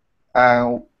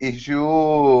 and if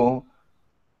you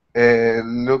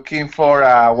looking for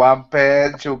a one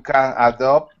pet, you can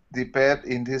adopt the pet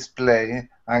in this place,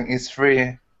 and it's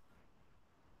free.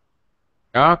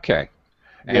 Okay.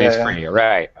 And it's Yeah. free,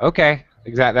 right? Okay.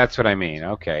 Exactly. That's what I mean.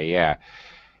 Okay. Yeah.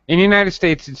 In the United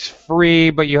States, it's free,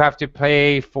 but you have to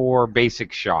pay for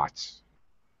basic shots.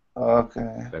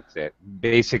 Okay. That's it.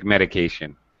 Basic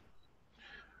medication.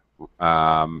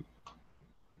 Um,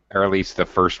 or at least the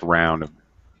first round of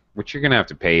which you're going to have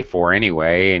to pay for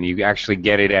anyway, and you actually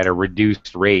get it at a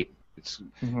reduced rate. It's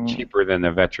Mhm. cheaper than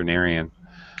the veterinarian.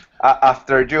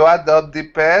 After you adopt the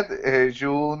pet,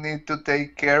 you need to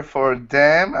take care for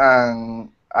them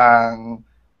and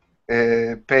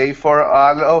pay for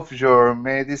all of your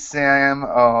medicine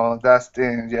or that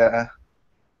thing. Yeah.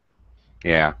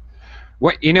 Yeah.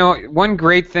 What one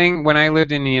great thing when I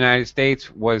lived in the United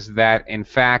States was that, in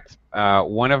fact,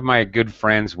 one of my good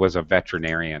friends was a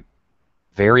veterinarian.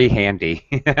 Very handy.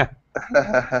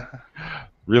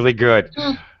 Really good.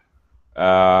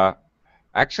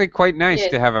 Actually, quite nice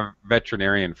to have a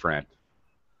veterinarian friend.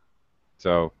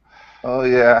 So. Oh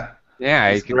yeah. Yeah,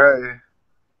 It's great.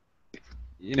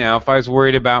 if I was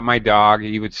worried about my dog,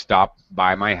 he would stop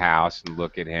by my house and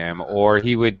look at him, or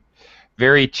he would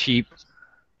very cheap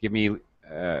give me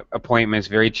appointments,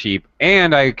 very cheap,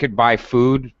 and I could buy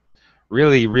food,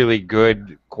 really, really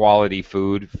good quality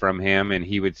food from him, and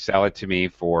he would sell it to me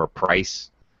for a price,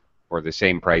 or the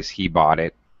same price he bought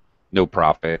it, no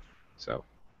profit. So,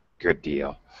 good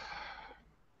deal.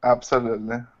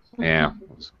 Absolutely. Yeah,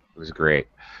 it was great,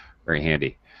 very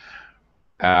handy.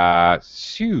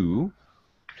 Sue,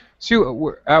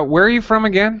 where are you from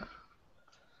again?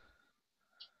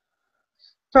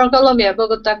 From Colombia,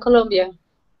 Bogota, Colombia.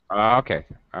 Okay,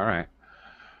 all right.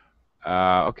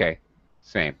 Okay,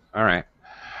 same. All right.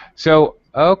 So,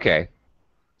 okay.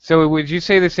 So, would you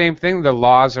say the same thing? The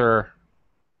laws are.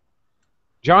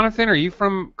 Jonathan, are you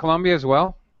from Colombia as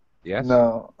well? Yes.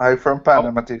 No, I'm from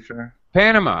Panama, teacher.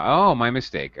 Panama. Oh, my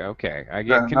mistake. Okay, I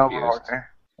get No confused.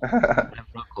 I'm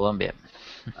from Colombia.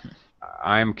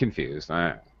 I'm confused.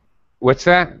 What's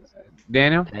that,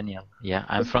 Daniel? Daniel. Yeah,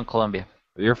 I'm from Colombia.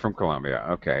 You're from Colombia.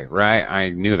 Okay, right. I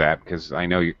knew that because I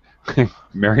know you.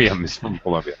 Miriam is from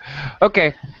Colombia.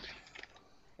 Okay.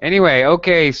 Anyway,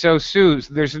 okay. So, Sue,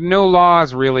 there's no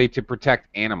laws really to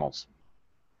protect animals.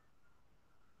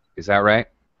 Is that right,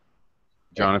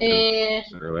 Jonathan?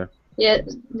 Earlier.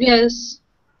 Yes.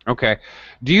 Okay.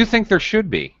 Do you think there should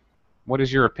be? What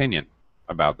is your opinion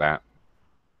about that?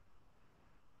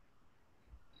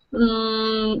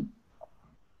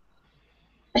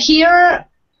 Here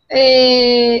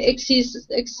exists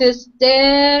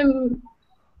the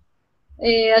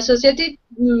associated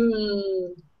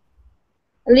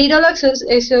little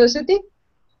associated,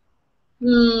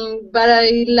 but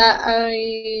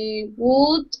I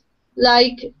would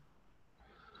like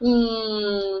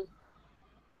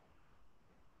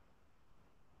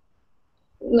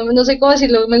no sé cómo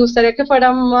decirlo. Me gustaría que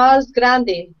fuera más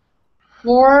grande,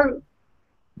 more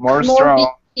strong.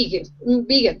 Biggest.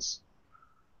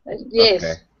 Yes.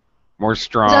 Okay. More O sea,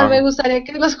 strong. me gustaría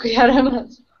que los cuidaran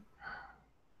más.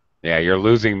 Yeah, you're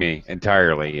losing me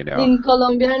entirely, In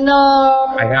Colombia,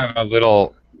 no. I have a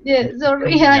little. Yeah,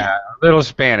 sorry. Yeah, a little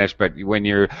Spanish, but when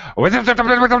you're. I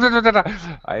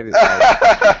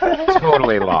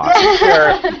totally lost.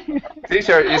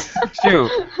 Teacher is. Shoot,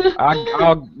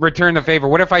 I'll return the favor.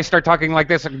 What if I start talking like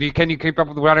this? Can you keep up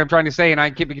with what I'm trying to say? And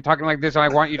I keep talking like this, and I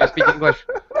want you to speak English.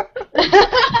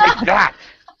 Like that.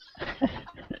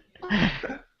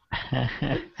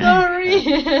 Sorry.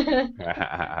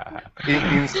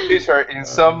 In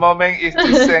some moment it's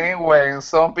the same when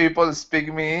some people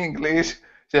speak me English.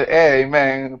 Say, hey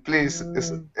man, please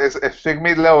speak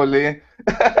me slowly.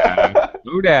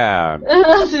 Slow down.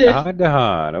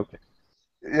 Down. Okay.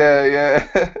 Yeah.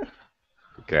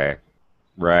 Okay.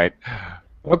 Right.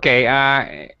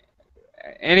 Okay.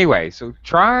 Anyway, so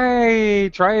try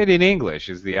it in English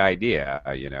is the idea,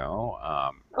 Right.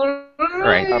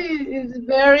 It's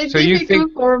very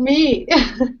difficult for me.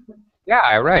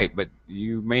 Yeah, right, but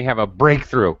you may have a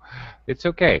breakthrough. It's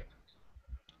okay.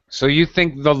 So you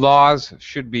think the laws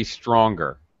should be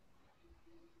stronger.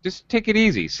 Just take it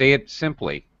easy. Say it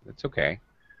simply. It's okay.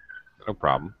 No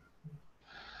problem.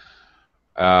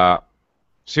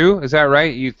 Sue, is that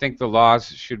right? You think the laws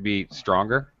should be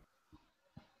stronger?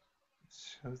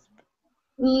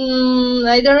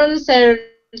 I don't understand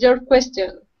your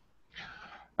question.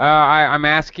 I'm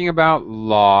asking about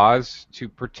laws to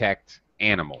protect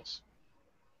animals.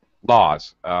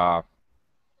 Laws. You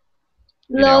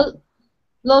know,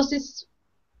 Los is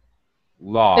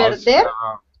laws. perder.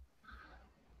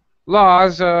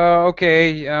 Laws.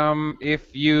 Okay.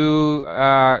 If you,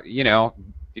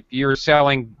 if you're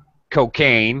selling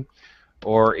cocaine,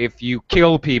 or if you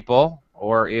kill people,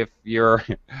 or if you're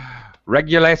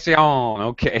regulation.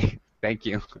 Okay. Thank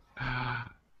you.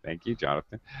 Thank you,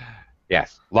 Jonathan.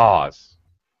 Yes, laws.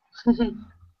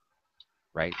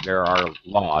 Right? There are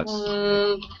laws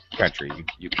in the country.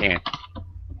 You can't.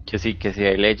 Que sí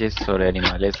hay leyes sobre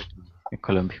animales en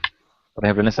Colombia. Por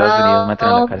ejemplo, en Estados Unidos meten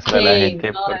a la cárcel a la Okay.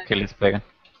 gente porque les pegan.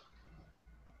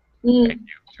 Thank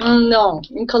you. No,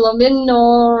 in Colombia,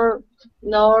 no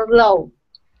law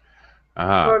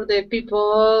Uh-huh. for the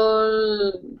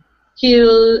people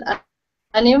kill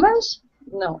animals.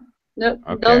 No,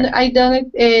 Okay.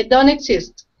 don't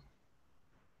exist.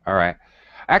 All right.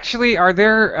 Actually, are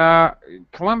there?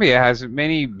 Colombia has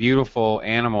many beautiful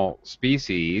animal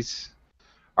species.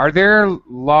 Are there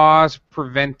laws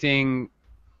preventing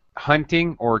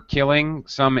hunting or killing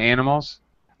some animals?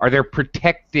 Are there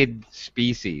protected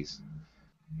species?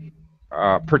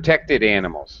 Protected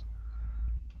animals?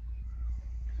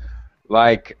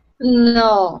 Like,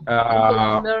 No,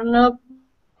 they're no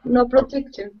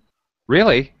protected.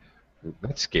 really?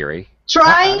 That's scary.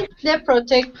 Try the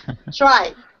protect.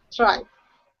 Try. Try,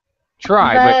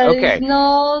 but okay. It's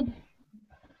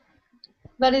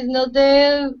not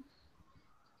the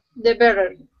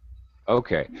better.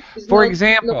 Okay. It's For not-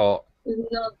 example,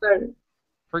 It's not better.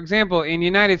 For example, in the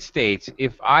United States,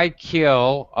 if I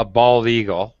kill a bald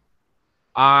eagle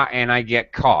and I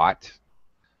get caught,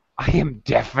 I am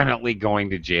definitely going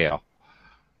to jail.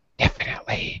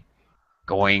 Definitely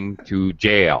going to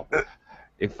jail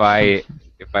if I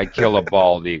kill a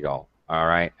bald eagle. All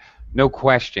right, no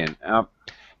question.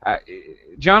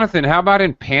 Jonathan, how about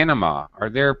in Panama? Are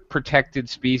there protected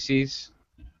species?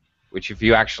 Which, if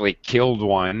you actually killed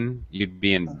one, you'd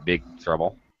be in big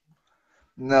trouble.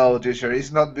 No, teacher,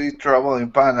 it's not big trouble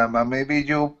in Panama. Maybe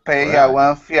you pay Right.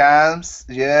 one fiance,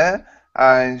 yeah,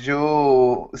 and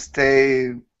you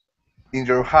stay in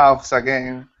your house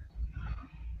again.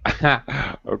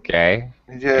 Okay.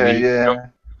 Yeah, And yeah.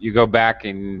 you go back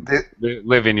and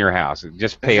live in your house.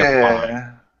 Just pay a fine.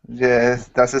 Yeah, yes,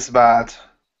 that is bad.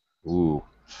 Ooh.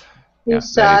 It's that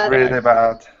is sad. Really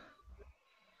bad.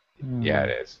 Yeah,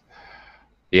 it is.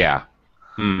 Yeah.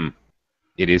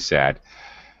 It is sad.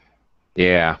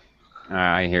 Yeah.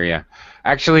 I hear you.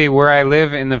 Actually, where I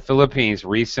live in the Philippines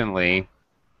recently,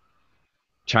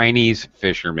 Chinese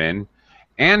fishermen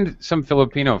and some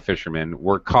Filipino fishermen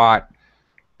were caught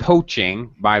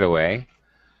poaching, by the way.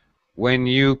 When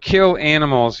you kill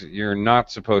animals you're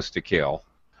not supposed to kill,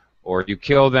 or you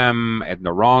kill them at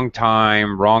the wrong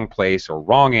time, wrong place, or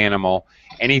wrong animal,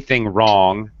 anything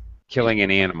wrong, killing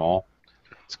an animal,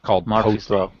 it's called Murphy's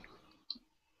poaching. Law.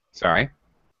 Sorry?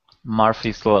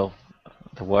 Murphy's Law.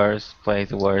 The worst place,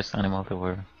 the worst animal, the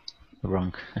word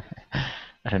wrong.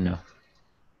 I don't know.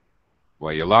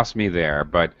 Well, you lost me there,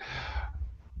 but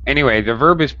anyway, the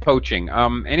verb is poaching.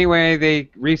 Anyway, they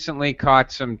recently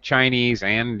caught some Chinese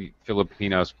and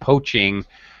Filipinos poaching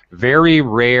very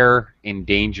rare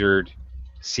endangered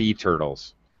sea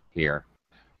turtles here.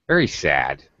 Very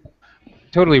sad.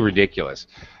 Totally ridiculous.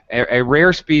 A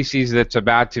rare species that's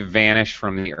about to vanish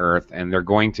from the earth, and they're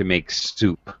going to make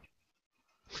soup.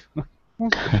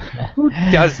 Who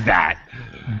does that?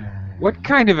 What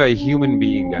kind of a human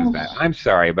being does that? I'm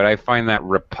sorry, but I find that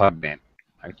repugnant.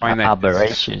 I find that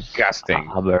Avaricious. disgusting.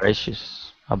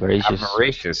 Avaricious.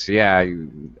 Avaricious, yeah.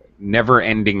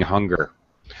 Never-ending hunger.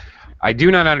 I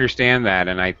do not understand that,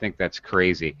 and I think that's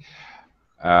crazy.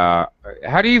 How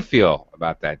do you feel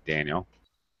about that, Daniel?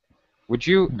 Would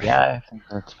you Yeah, I think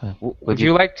that's fine. would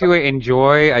you like to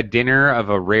enjoy a dinner of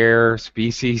a rare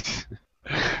species?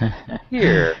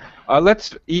 Here,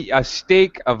 let's eat a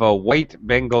steak of a white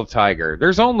Bengal tiger.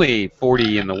 There's only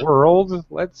 40 in the world.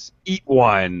 Let's eat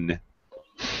one.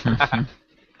 No,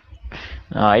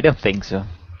 I don't think so.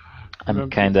 I'm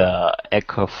kind of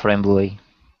eco-friendly,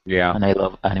 Yeah. and I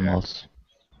love animals,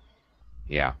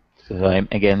 Yeah. so I'm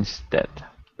against that.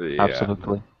 Yeah.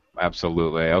 Absolutely.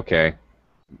 Absolutely. Okay.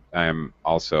 I'm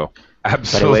also wait,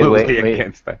 absolutely wait.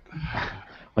 against that.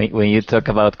 When you talk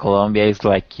about Colombia, it's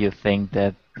like you think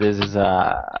that this is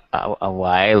a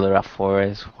wild or a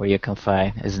forest where you can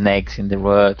find snakes in the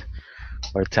road,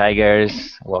 or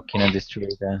tigers walking on the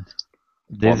street. And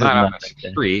Well, this is not on not the like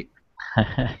that. street.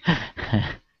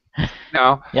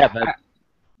 No, Yeah, but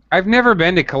I've never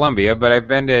been to Colombia, but I've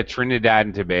been to Trinidad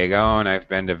and Tobago, and I've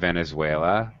been to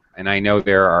Venezuela, and I know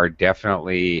there are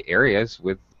definitely areas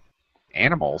with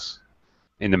animals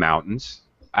in the mountains.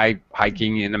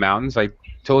 Hiking in the mountains. I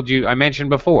mentioned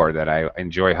before that I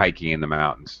enjoy hiking in the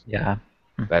mountains. yeah,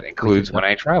 That includes when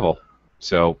I travel.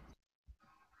 So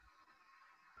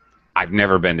I've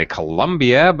never been to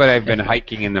Colombia, but I've been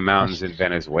hiking in the mountains in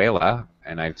Venezuela,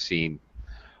 and I've seen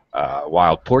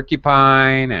wild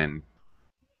porcupine and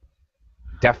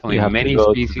definitely you have to many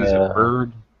go to species of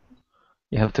bird.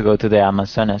 you have to go to the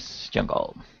Amazonas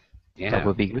jungle. That Yeah,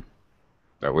 would be good.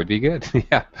 that would be good.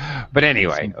 Yeah, but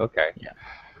anyway, okay. Yeah.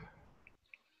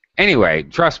 Anyway,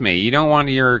 trust me, you don't want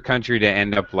your country to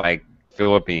end up like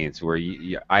Philippines, where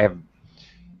you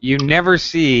never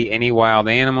see any wild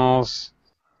animals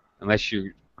unless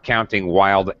you're counting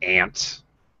wild ants.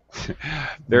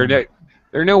 there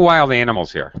are no wild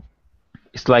animals here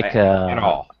It's like at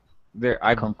all.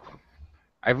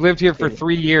 I've lived here for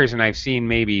 3 years and I've seen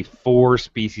maybe 4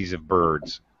 species of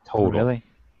birds total. Really?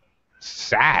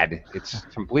 Sad. It's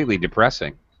completely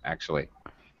depressing, actually.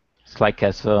 It's like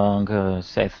a song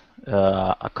said,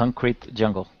 a concrete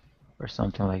jungle or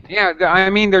something like that. Yeah, I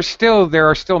mean, there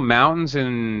are still mountains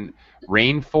and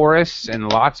rainforests and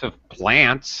lots of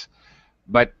plants,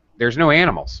 but there's no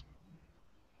animals.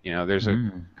 You know, there's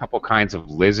a couple kinds of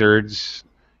lizards.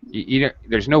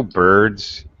 There's no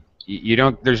birds.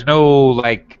 There's no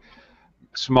like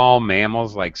small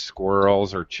mammals like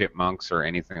squirrels or chipmunks or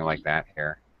anything like that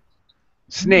here.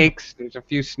 Snakes. There's a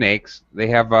few snakes. They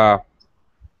have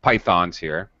pythons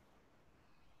here.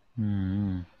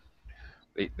 Mm.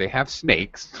 They have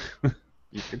snakes.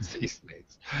 You can see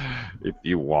snakes if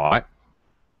you want,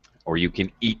 or you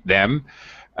can eat them.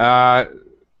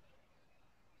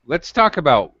 Let's talk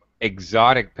about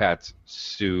exotic pets.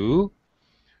 Sue,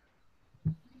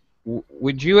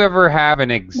 would you ever have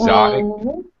an exotic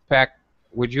pet?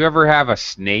 Would you ever have a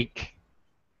snake,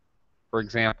 for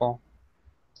example?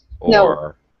 Or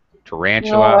No.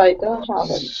 tarantula? No, I don't have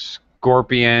it.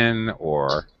 Scorpion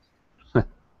or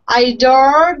I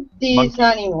adore these Monkey.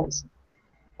 animals.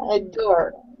 I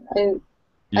adore. I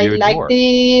you like adore?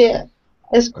 the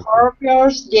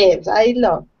scorpions. Yes, I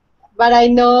love. But I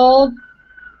not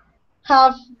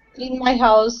have in my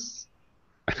house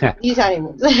these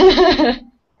animals.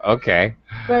 Okay.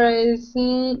 But it's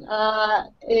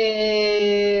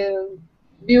a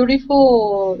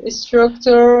beautiful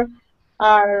structure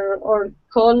or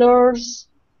colors.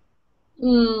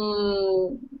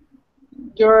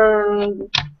 Your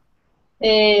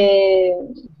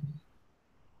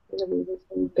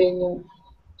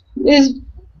is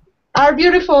are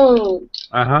beautiful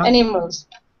Uh-huh. animals.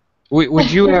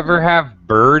 Would you ever have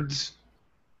birds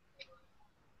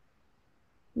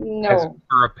as No.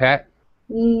 for a pet?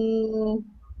 Mm,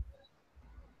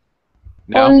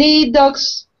 No. Only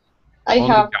dogs. I Only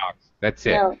have. dogs. That's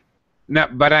it. No. No,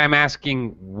 but I'm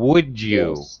asking, would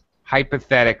you, Yes.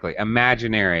 hypothetically,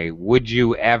 imaginary, would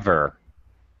you ever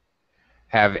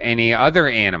have any other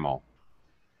animal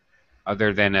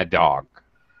other than a dog?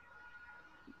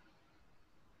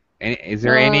 Is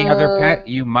there any other pet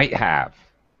you might have?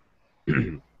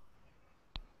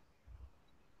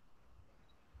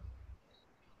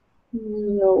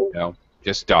 No. No,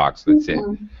 just dogs. That's it.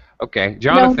 Mm-mm. Okay,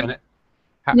 Jonathan.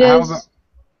 How Yes. about?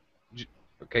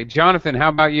 Okay, Jonathan. How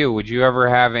about you? Would you ever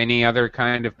have any other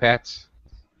kind of pets?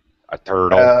 A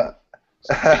turtle.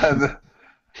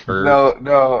 Bird?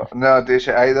 No,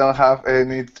 teacher. I don't have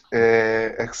any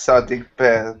exotic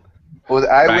pet. But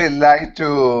I Right. would like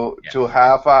to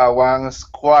have one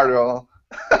squirrel.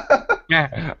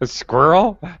 Yeah, a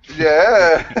squirrel.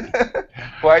 Yeah.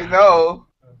 Why no?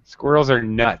 Squirrels are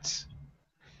nuts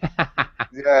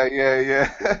Yeah.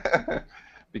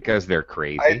 because they're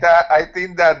crazy. I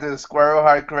think that the squirrels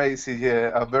are crazy.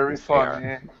 Yeah, very Yes, they are.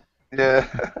 funny. Yeah.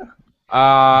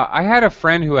 I had a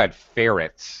friend who had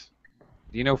ferrets.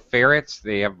 Do you know ferrets?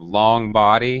 They have long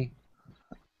body.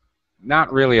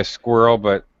 Not really a squirrel,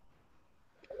 but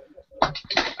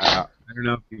I don't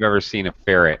know if you've ever seen a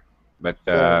ferret, but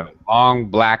long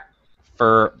black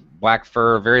fur,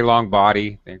 very long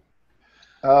body.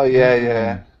 Oh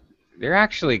yeah. They're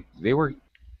actually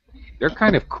they're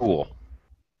kind of cool.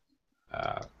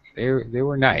 They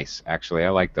were nice actually. I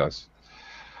like those.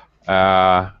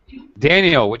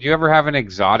 Daniel, would you ever have an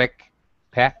exotic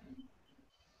pet?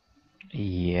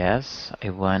 Yes, I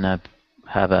wanna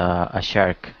have a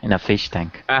shark in a fish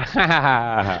tank.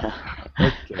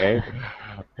 Okay.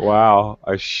 Wow,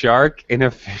 a shark in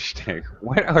a fish tank.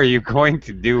 What are you going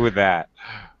to do with that?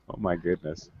 Oh my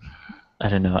goodness. I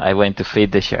don't know. I went to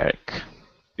feed the shark.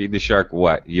 Feed the shark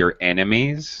what? Your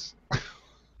enemies?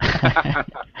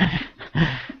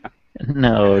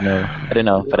 No, no. I don't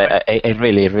know. But I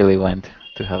really, really want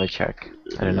to have a shark.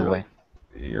 I don't know why.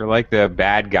 You're like the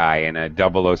bad guy in a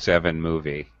 007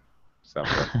 movie.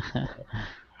 Something.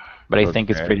 But I think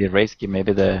it's Okay. pretty risky.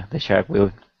 Maybe the shark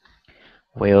will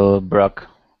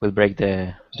break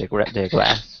the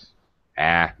glass.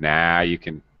 Nah, you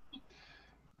can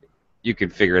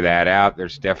figure that out.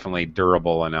 There's definitely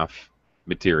durable enough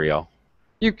material.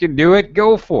 You can do it.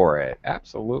 Go for it.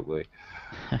 Absolutely.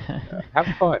 Have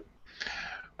fun.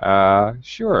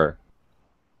 Sure.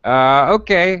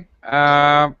 Okay.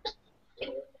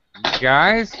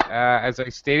 Guys, as I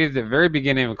stated at the very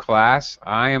beginning of class,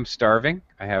 I am starving.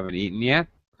 I haven't eaten yet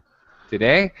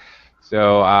today.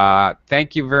 So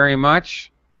thank you very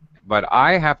much. But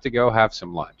I have to go have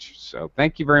some lunch. So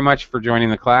thank you very much for joining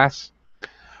the class.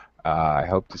 I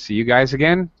hope to see you guys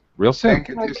again real soon. Thank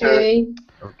you, teacher. Okay.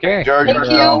 Okay. Enjoy Thank your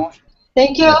you. lunch.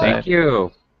 Thank you. Thank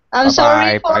you. I'm Bye-bye.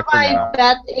 sorry for Bye for my now.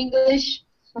 bad English.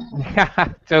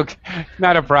 It's okay.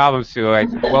 Not a problem, Sue. I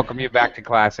welcome you back to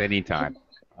class anytime.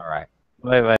 All right.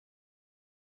 Bye bye.